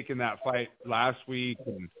 Taking that fight last week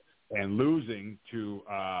and losing to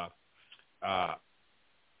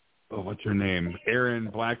what's her name? Erin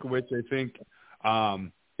Blankowicz, I think.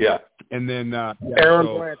 Yeah. And then Erin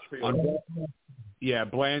Blanchfield.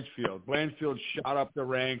 Blanchfield. Blanchfield shot up the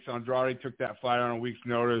ranks. Andrade took that fight on a week's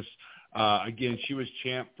notice. Again, she was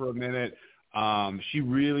champ for a minute. She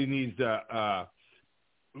really needs to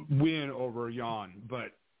win over Jan,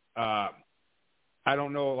 but I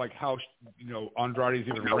don't know how Andrade's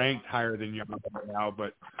even ranked higher than Jan right now.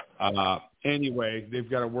 But anyway, they've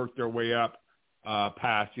got to work their way up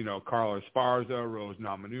past Carla Esparza, Rose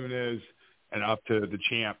Namajunas, and up to the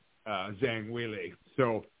champ Zhang Weili.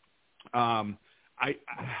 So as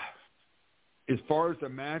far as the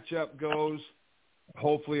matchup goes,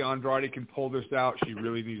 hopefully Andrade can pull this out. She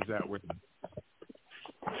really needs that win.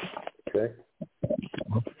 Okay.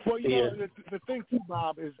 Well, the thing too,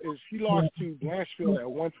 Bob, is she lost to Blanchfield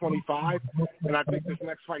at 125, and I think this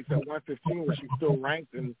next fight's at 115, where she's still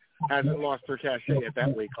ranked and hasn't lost her cachet at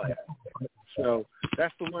that weight class. So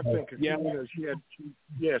that's the one thing. Cause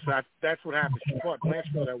that's what happened. She fought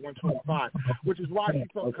Blanchfield at 125, which is why she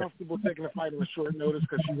felt comfortable taking the fight on short notice,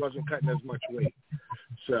 because she wasn't cutting as much weight.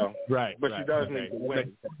 So, but she does need to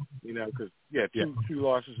win, because two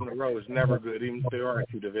losses in a row is never good, even if they are in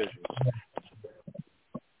 2 divisions.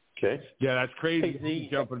 Okay. Yeah, that's crazy. Hey,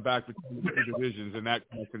 jumping back between 2 divisions, and that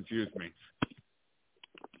kind of confused me.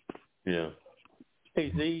 Yeah.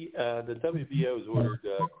 Hey, Z, the WBO has ordered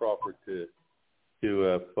Crawford to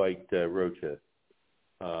fight Rocha.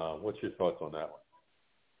 What's your thoughts on that one?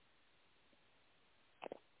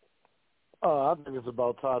 I think it's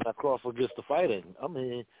about time that Crawford gets to fighting. I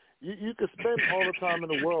mean, you can spend all the time in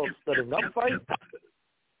the world setting up fights,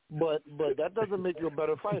 but that doesn't make you a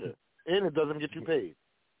better fighter, and it doesn't get you paid.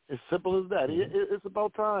 As simple as that. It's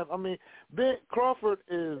about time. I mean, Crawford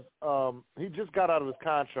is he just got out of his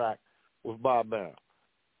contract with Bob Baron.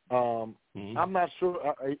 I'm not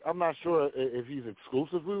sure. I'm not sure if he's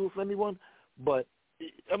exclusively with anyone, but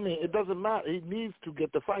I mean, it doesn't matter. He needs to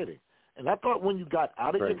get the fighting. And I thought when you got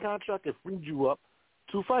out of your contract, it freed you up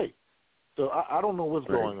to fight. So I don't know what's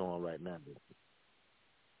going on right now.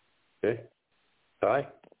 Okay. Ty?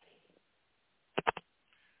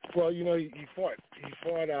 Well, he fought.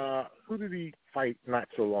 Who did he fight not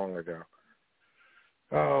so long ago?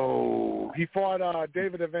 Oh, he fought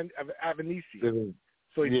David Avanesian.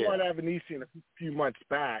 So he fought Avanesian a few months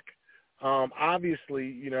back.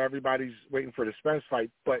 Obviously, everybody's waiting for the Spence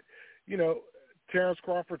fight, but, Terrence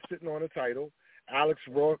Crawford's sitting on a title. Alex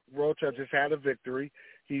Rocha just had a victory.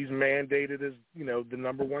 He's mandated as, the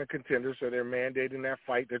number one contender, so they're mandating that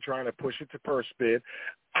fight. They're trying to push it to purse bid.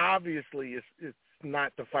 Obviously, it's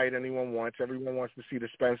not the fight anyone wants. Everyone wants to see the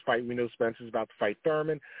Spence fight. We know Spence is about to fight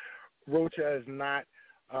Thurman. Rocha is not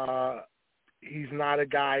he's not a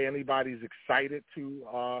guy anybody's excited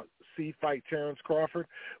to see fight Terrence Crawford,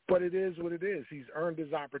 but it is what it is. He's earned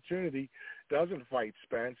his opportunity, doesn't fight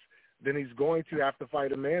Spence, then he's going to have to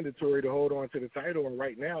fight a mandatory to hold on to the title, and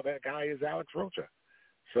right now that guy is Alex Rocha.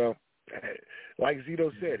 So, like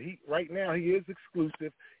Zito said, right now he is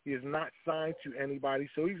exclusive. He is not signed to anybody,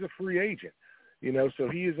 so he's a free agent. So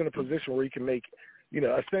he is in a position where he can make,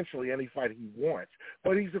 essentially any fight he wants.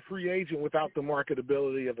 But he's a free agent without the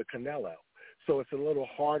marketability of a Canelo. So it's a little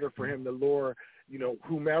harder for him to lure,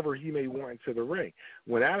 whomever he may want into the ring.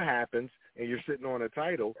 When that happens and you're sitting on a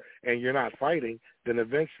title and you're not fighting, then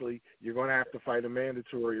eventually you're going to have to fight a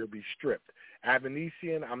mandatory or be stripped.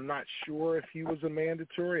 Avanesian, I'm not sure if he was a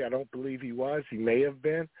mandatory. I don't believe he was. He may have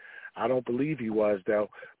been. I don't believe he was,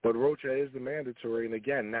 though. But Rocha is the mandatory. And,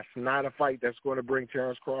 again, that's not a fight that's going to bring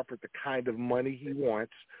Terrence Crawford the kind of money he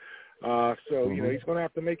wants. So, he's going to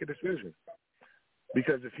have to make a decision.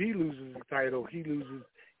 Because if he loses the title, he loses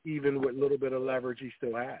even with a little bit of leverage he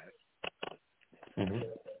still has. Mm-hmm.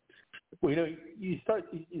 Well, you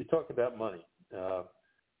talk about money.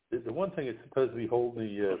 The one thing that's supposed to be holding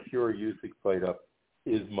the Fury-Usyk fight up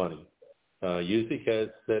is money. Usyk has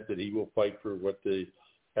said that he will fight for what the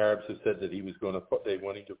Arabs have said that he was going to. They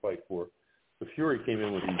want him to fight for. The Fury came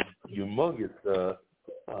in with these humongous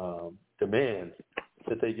demands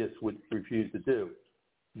that they just would refuse to do.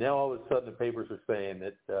 Now all of a sudden the papers are saying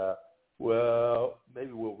that,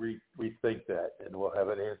 maybe we'll rethink that and we'll have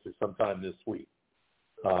an answer sometime this week.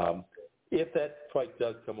 If that fight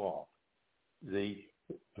does come off, who's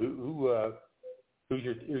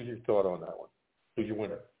your thought on that one? Who's your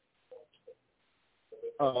winner?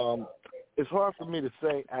 It's hard for me to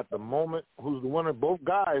say at the moment who's the winner. Both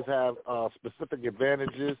guys have specific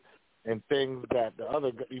advantages and things that the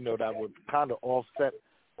other, that would kind of offset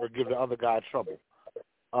or give the other guy trouble.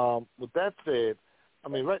 With that said,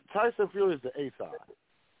 Tyson Fury is the A side.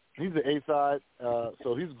 He's the A side,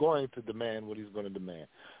 so he's going to demand what he's going to demand.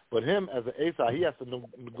 But him as an A side, he has to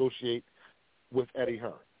negotiate with Eddie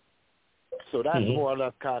Hearn. So that's more or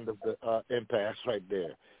less kind of the impasse right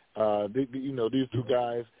there. These two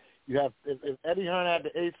guys, you have if Eddie Hearn had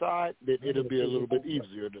the A side, then it'll be a little bit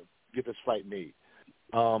easier to get this fight made.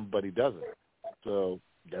 But he doesn't. So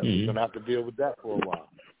he's going to have to deal with that for a while.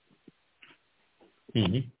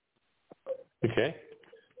 Mm-hmm. Okay.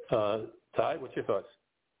 Ty, what's your thoughts?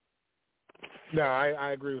 No,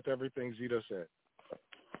 I agree with everything Zito said.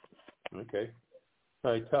 Okay.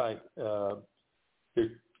 All right, Ty.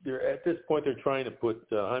 They're at this point they're trying to put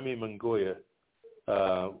Jaime Munguia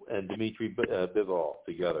and Dimitri Bivol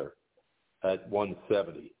together at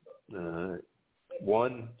 170.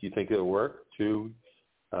 One, do you think it'll work? Two,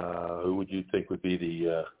 who would you think would be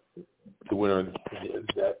the winner of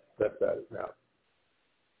that battle now?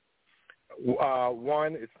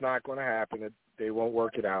 One, it's not going to happen. They won't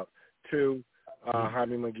work it out. Two,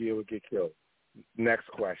 Jaime Munguia would get killed. Next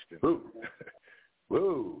question.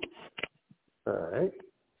 Woo. All right.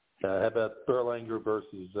 How about Berlanger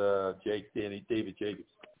versus Danny Jacobs?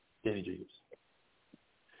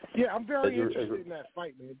 Yeah, I'm very interested in that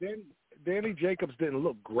fight, man. Danny Jacobs didn't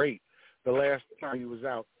look great the last time he was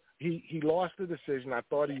out. He lost the decision. I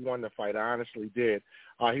thought he won the fight. I honestly did.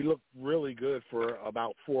 He looked really good for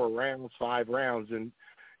about 5 rounds. And,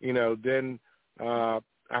 then I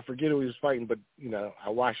forget who he was fighting, but, I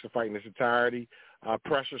watched the fight in its entirety.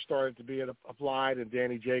 Pressure started to be applied, and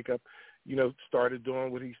Danny Jacobs, started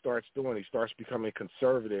doing what he starts doing. He starts becoming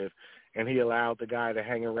conservative, and he allowed the guy to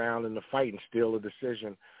hang around in the fight and steal a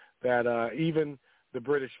decision that even – the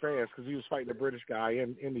British fans, because he was fighting a British guy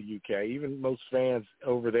in the UK. Even most fans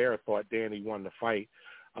over there thought Danny won the fight.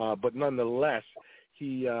 But nonetheless,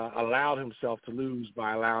 he allowed himself to lose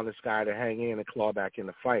by allowing this guy to hang in and claw back in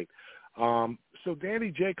the fight. So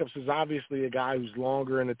Danny Jacobs is obviously a guy who's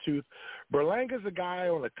longer in the tooth. Berlanga's a guy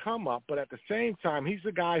on the come-up, but at the same time, he's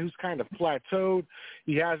a guy who's kind of plateaued.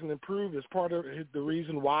 He hasn't improved. As part of the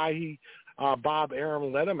reason why Bob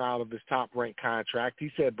Arum let him out of his top-ranked contract. He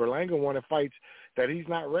said Berlanga wanted fights that he's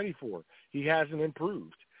not ready for. He hasn't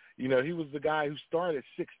improved. He was the guy who started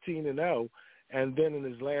 16-0, and then in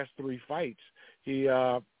his last 3 fights, he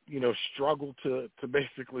struggled to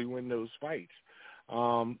basically win those fights.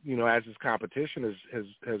 as his competition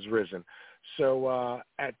has risen. So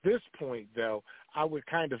at this point, though, I would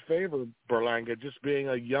kind of favor Berlanga just being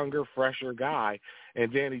a younger, fresher guy,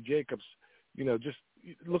 and Danny Jacobs, just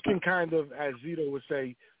looking kind of, as Zito would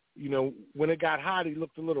say, when it got hot, he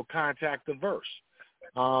looked a little contact averse.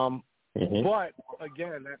 But,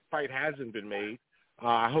 again, that fight hasn't been made.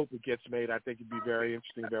 I hope it gets made. I think it'd be very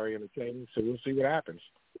interesting, very entertaining. So we'll see what happens.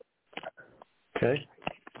 Okay.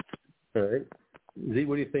 All right. Z,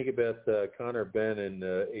 what do you think about Conor Benn and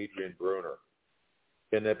Adrian Broner?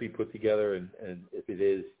 Can that be put together? And if it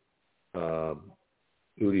is,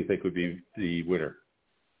 who do you think would be the winner?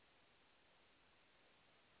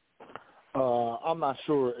 I'm not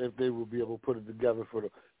sure if they will be able to put it together for the.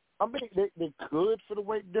 I mean, they could for the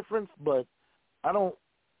weight difference, but I don't.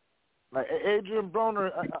 Like Adrian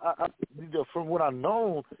Broner, from what I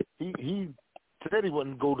know, he said he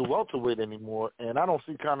wouldn't go to welterweight anymore, and I don't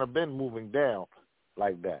see Conor Benn moving down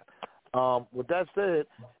like that. With that said,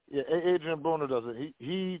 yeah, Adrian Broner doesn't.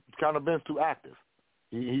 He Conor Benn's too active.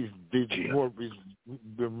 He's been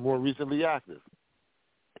more recently active,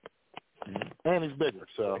 and he's bigger.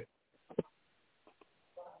 So,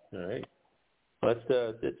 all right. Well,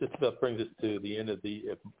 that just about brings us to the end of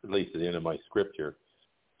at least the end of my script here.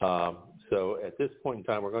 So at this point in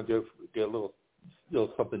time, we're going to get a little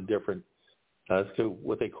something different. Let's go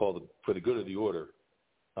what they call for the good of the order.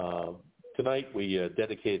 Tonight we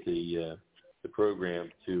dedicate the program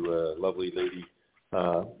to lovely lady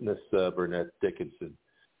Miss Burnett Dickinson.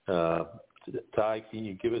 Ty, can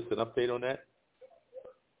you give us an update on that?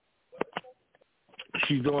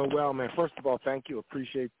 She's doing well, man. First of all, thank you.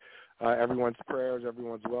 Appreciate everyone's prayers,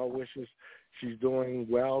 everyone's well wishes. She's doing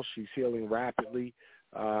well. She's healing rapidly.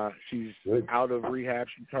 She's out of rehab.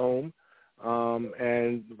 She's home.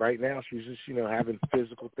 And right now she's just, having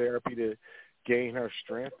physical therapy to gain her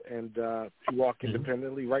strength and to walk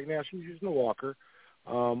independently. Right now she's using a walker.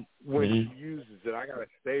 When she uses it, I got to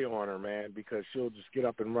stay on her, man, because she'll just get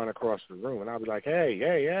up and run across the room. And I'll be like,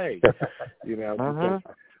 hey, because,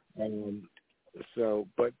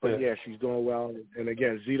 but yeah, she's doing well. And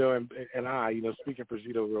again, Zito and I, speaking for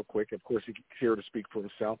Zito real quick, of course he's here to speak for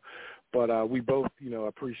himself, but we both,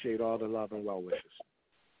 appreciate all the love and well wishes.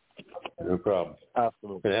 No problem.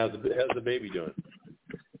 Absolutely. And how's the baby doing?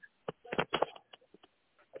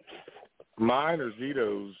 Mine or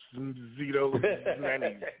Zito's? Zito's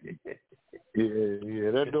nannies.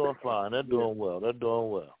 Yeah, they're doing fine. They're doing well.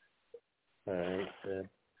 All right.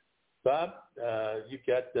 Bob, you've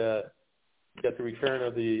got the return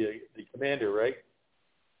of the commander, right?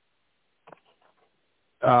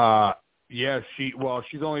 Yes, she's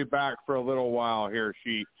only back for a little while here.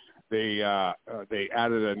 They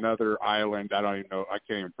added another island. I don't even know. I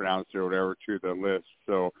can't even pronounce it or whatever to the list.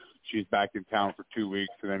 So she's back in town for 2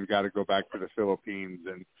 weeks, and then got to go back to the Philippines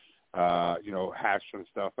and hash some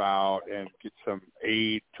stuff out and get some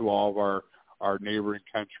aid to all of our neighboring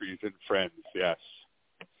countries and friends. Yes.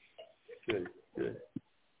 Good.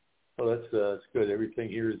 Well, that's good. Everything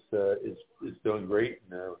here is doing great.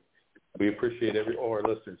 We appreciate all our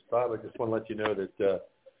listeners. Bob, I just want to let you know that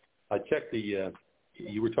I checked the.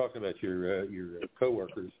 You were talking about your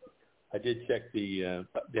coworkers. I did check the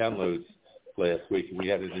downloads last week, and we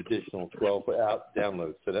had an additional 12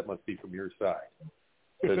 downloads. So that must be from your side.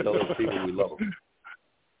 So tell those people we love them.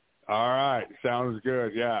 All right, sounds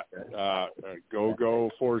good. Yeah, go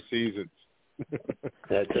Four Seasons.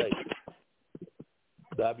 That's right.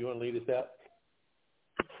 Bob, you want to lead us out?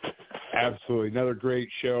 Absolutely. Another great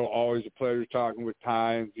show. Always a pleasure talking with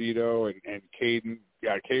Ty and Zito and Kayden.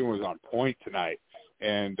 Yeah, Kayden was on point tonight.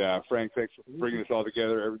 And Frank, thanks for bringing us all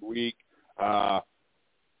together every week.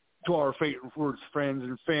 To our Fightnwords friends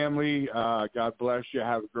and family, God bless you.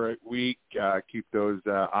 Have a great week. Keep those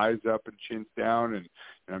eyes up and chins down. And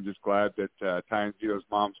I'm just glad that Ty and Zito's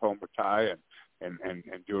mom's home with Ty and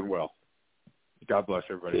doing well. God bless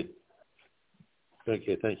everybody. Good.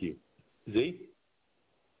 Okay, thank you. Z?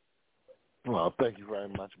 Well, thank you very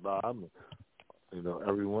much, Bob.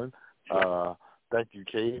 Everyone. Thank you,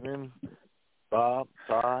 Kayden, Bob,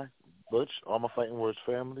 Ty, Butch, all my Fightnwords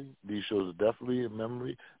family. These shows are definitely in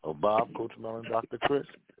memory of Bob, Coach Mel, and Dr. Chris.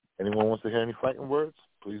 Anyone wants to hear any Fighting Words,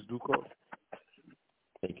 please do call.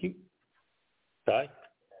 Thank you. Ty?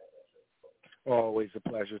 Always a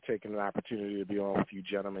pleasure taking an opportunity to be on with you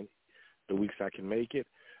gentlemen the weeks I can make it.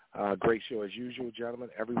 Great show as usual, gentlemen.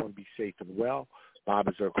 Everyone be safe and well. Bob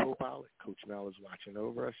is our co-pilot. Coach Mel is watching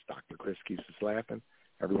over us. Dr. Chris keeps us laughing.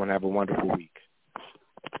 Everyone have a wonderful week.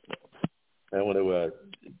 I want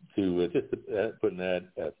to just put in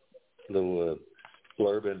that little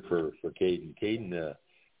blurb in for Kayden. Kayden,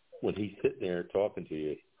 when he's sitting there talking to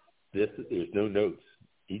you, there's no notes.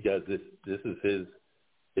 He does this. This is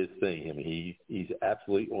his thing. I mean, he's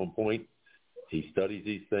absolutely on point. He studies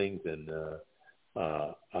these things, and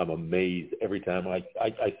I'm amazed every time I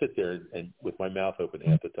sit there and with my mouth open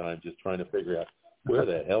half the time, just trying to figure out where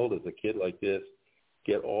the hell does a kid like this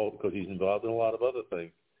get all, because he's involved in a lot of other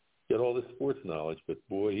things, get all this sports knowledge. But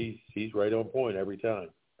boy, he's right on point every time.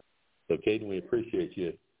 So Kayden, we appreciate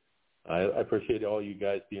you. I appreciate all you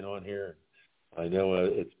guys being on here. I know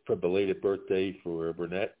it's a belated birthday for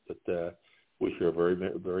Burnett, but wish her a very,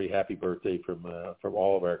 very happy birthday from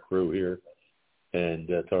all of our crew here. And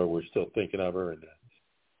tell her we're still thinking of her. And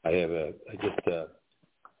there's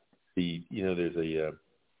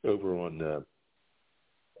over on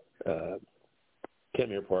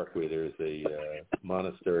Kentmere Parkway, there's a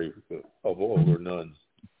monastery of older nuns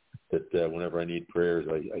that whenever I need prayers,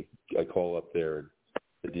 I call up there. And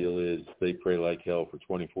the deal is they pray like hell for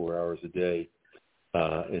 24 hours a day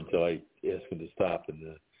until I ask them to stop.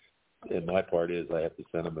 And my part is I have to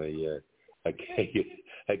send them a keg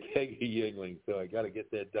of Yingling, so I got to get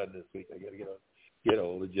that done this week. I got to get a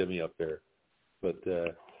hold of Jimmy up there. But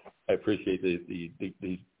I appreciate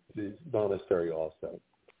the monastery also.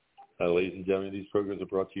 Ladies and gentlemen, these programs are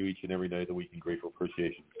brought to you each and every night of the week in grateful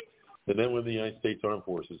appreciation. The men and women of the United States Armed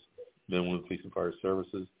Forces, men and women of police and fire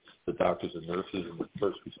services, the doctors and nurses and the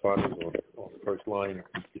first responders on the first line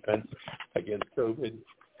of defense against COVID,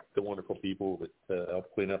 the wonderful people that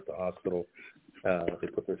help clean up the hospital. They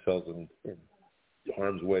put themselves in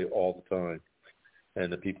harm's way all the time,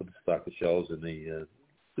 and the people that stock the shelves in the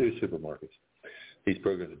supermarkets. These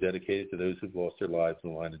programs are dedicated to those who've lost their lives in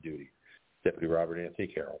the line of duty. Deputy Robert Anthony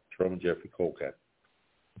Carroll, Patrolman Jeffrey Colcat,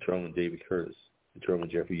 Patrolman David Curtis, Patrolman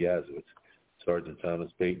Jeffrey Yazowitz, Sergeant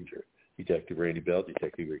Thomas Batinger, Detective Randy Bell,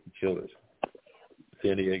 Detective Ricky Childers,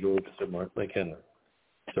 San Diego Officer Mark McKenna,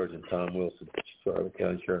 Sergeant Tom Wilson, Charlotte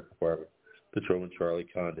County Sheriff Department, Patrolman Charlie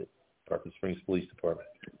Condit, Tarpon Springs Police Department,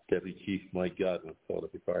 Deputy Chief Mike Godwin,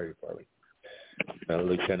 Philadelphia Fire Department,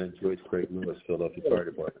 Lieutenant Joyce Craig Lewis, Philadelphia Fire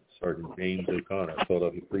Department, Sergeant James O'Connor,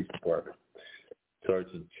 Philadelphia Police Department,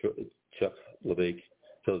 Sergeant Chuck LeVake,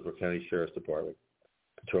 Hillsborough County Sheriff's Department,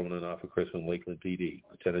 Patrolman Anafa Crispin, Lakeland PD,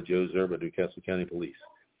 Lieutenant Joe Zerba, Newcastle County Police,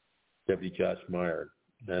 Deputy Josh Meyer,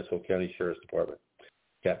 Nassau County Sheriff's Department,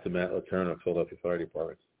 Captain Matt Letourneau, Philadelphia Fire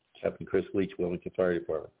Department, Captain Chris Leach, Wilmington Fire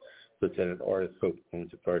Department, Lieutenant Artis Hope,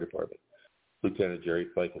 Wilmington Fire Department, Lieutenant Jerry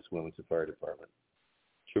Ficus, Wilmington Fire Department,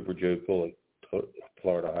 Trooper Joe Bullock,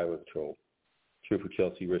 Florida Highway Patrol, Trooper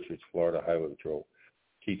Chelsea Richards, Florida Highway Patrol,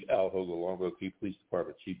 Chief Al Hogle, Longboat Key Police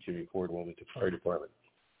Department, Chief Jimmy Ford, Wilmington Fire Department,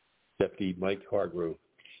 Deputy Mike Hargrove,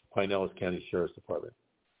 Pinellas County Sheriff's Department,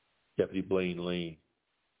 Deputy Blaine Lane,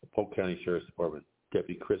 Polk County Sheriff's Department,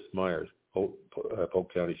 Deputy Chris Myers, Polk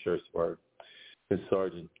County Sheriff's Department, and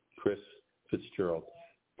Sergeant Chris Fitzgerald,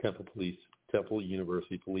 Temple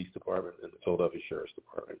University Police Department, and the Philadelphia Sheriff's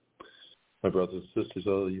Department. My brothers and sisters,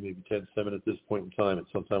 although you may be 10-7 at this point in time, and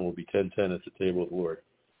sometime we'll be 10-10 at the table of the Lord.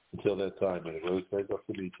 Until that time, may the roads rise up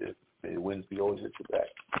to meet you. May the winds be always at your back.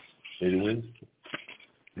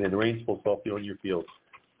 May the rains fall softly on your fields.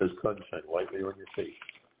 The sun shine lightly on your face.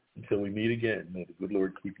 Until we meet again, may the good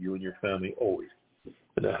Lord keep you and your family always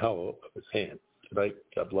in the hollow of his hand. Tonight,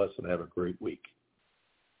 God bless and have a great week.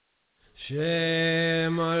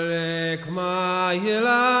 Shem Alek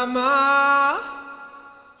Ma'ilama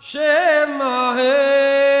Shem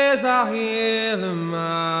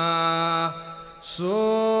Ma'ezahilma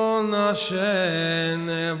Sona Shen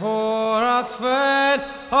Vorat Fed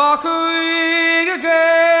Akuig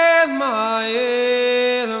again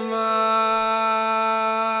Ma'ilma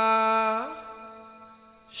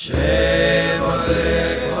Shem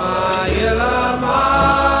Alek Ma'ilama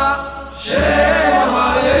Shem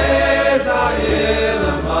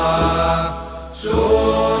Ma'ezahilma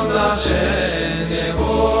Sona Shen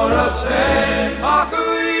Vorat Fed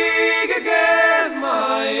Akuig again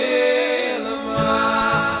Ma'ilma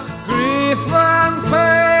Grief and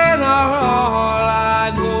pain are all I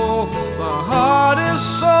know. My heart is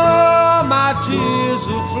sore, my tears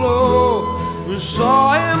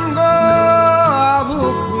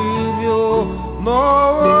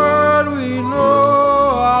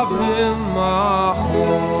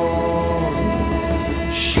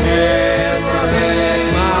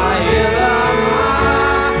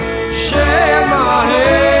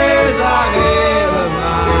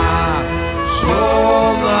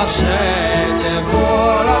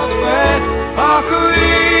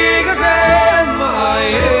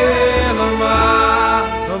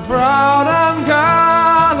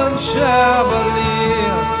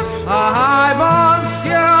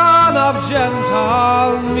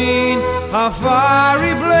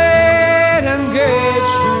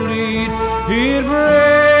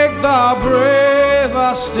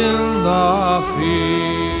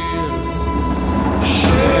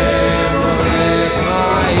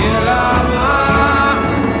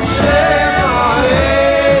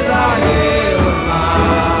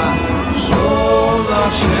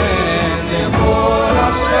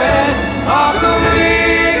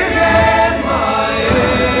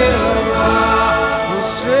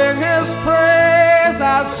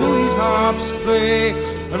sway,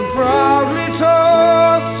 and proudly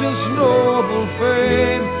toast his noble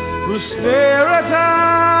fame, whose spirit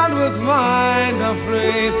and with mind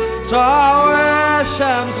afraid, prowess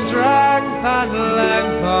and strength and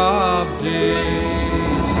length of days.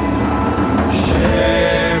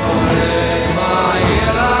 Shemare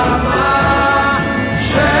Mahirama,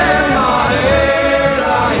 Shemare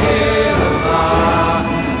Rahirama,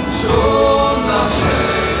 Sona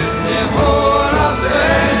Shemne Morase,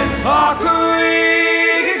 Akuige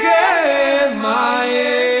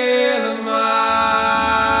Mahirama.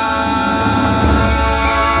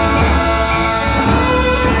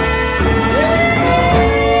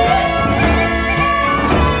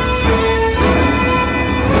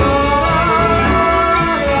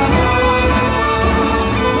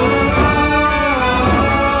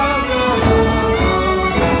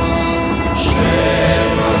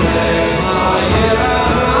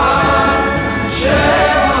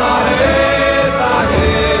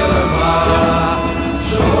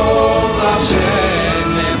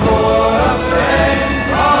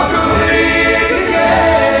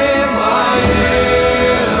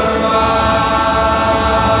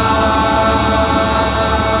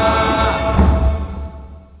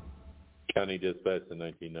 County Dispatch in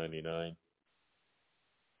 1999.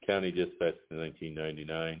 County Dispatch in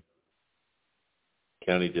 1999.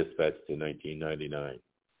 County Dispatch in 1999.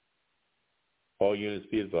 All units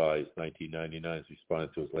be advised, 1999 has responded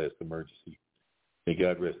to his last emergency. May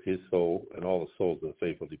God rest his soul and all the souls of the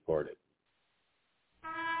faithful departed.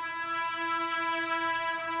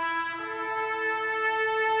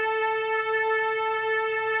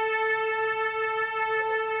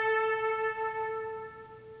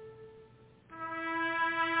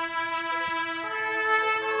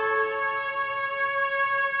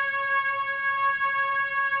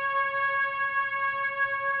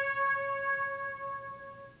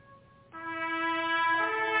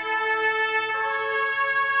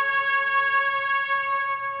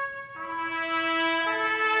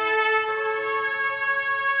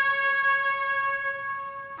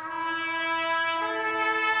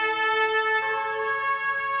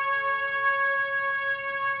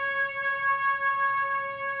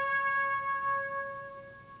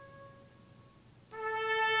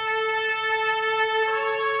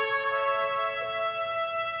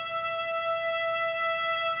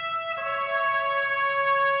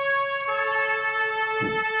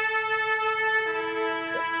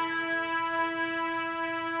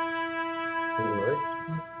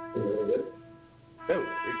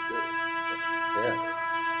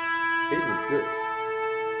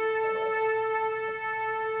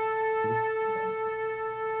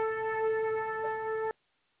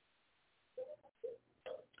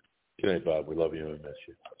 Good night, Bob. We love you and we miss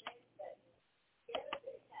you.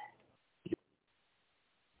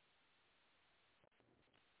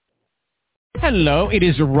 Hello, it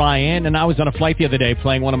is Ryan, and I was on a flight the other day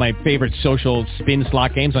playing one of my favorite social spin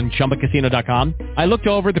slot games on ChumbaCasino.com. I looked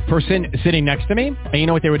over the person sitting next to me, and you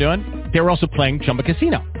know what they were doing? They were also playing Chumba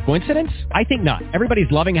Casino. Coincidence? I think not. Everybody's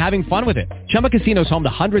loving having fun with it. Chumba Casino is home to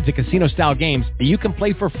hundreds of casino-style games that you can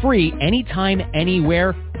play for free anytime,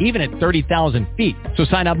 anywhere, even at 30,000 feet. So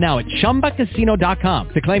sign up now at ChumbaCasino.com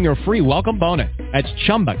to claim your free welcome bonus. That's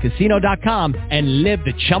ChumbaCasino.com and live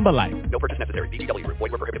the Chumba life. No purchase necessary. VGW. Void where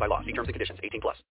prohibited by law. See terms and conditions. 18+.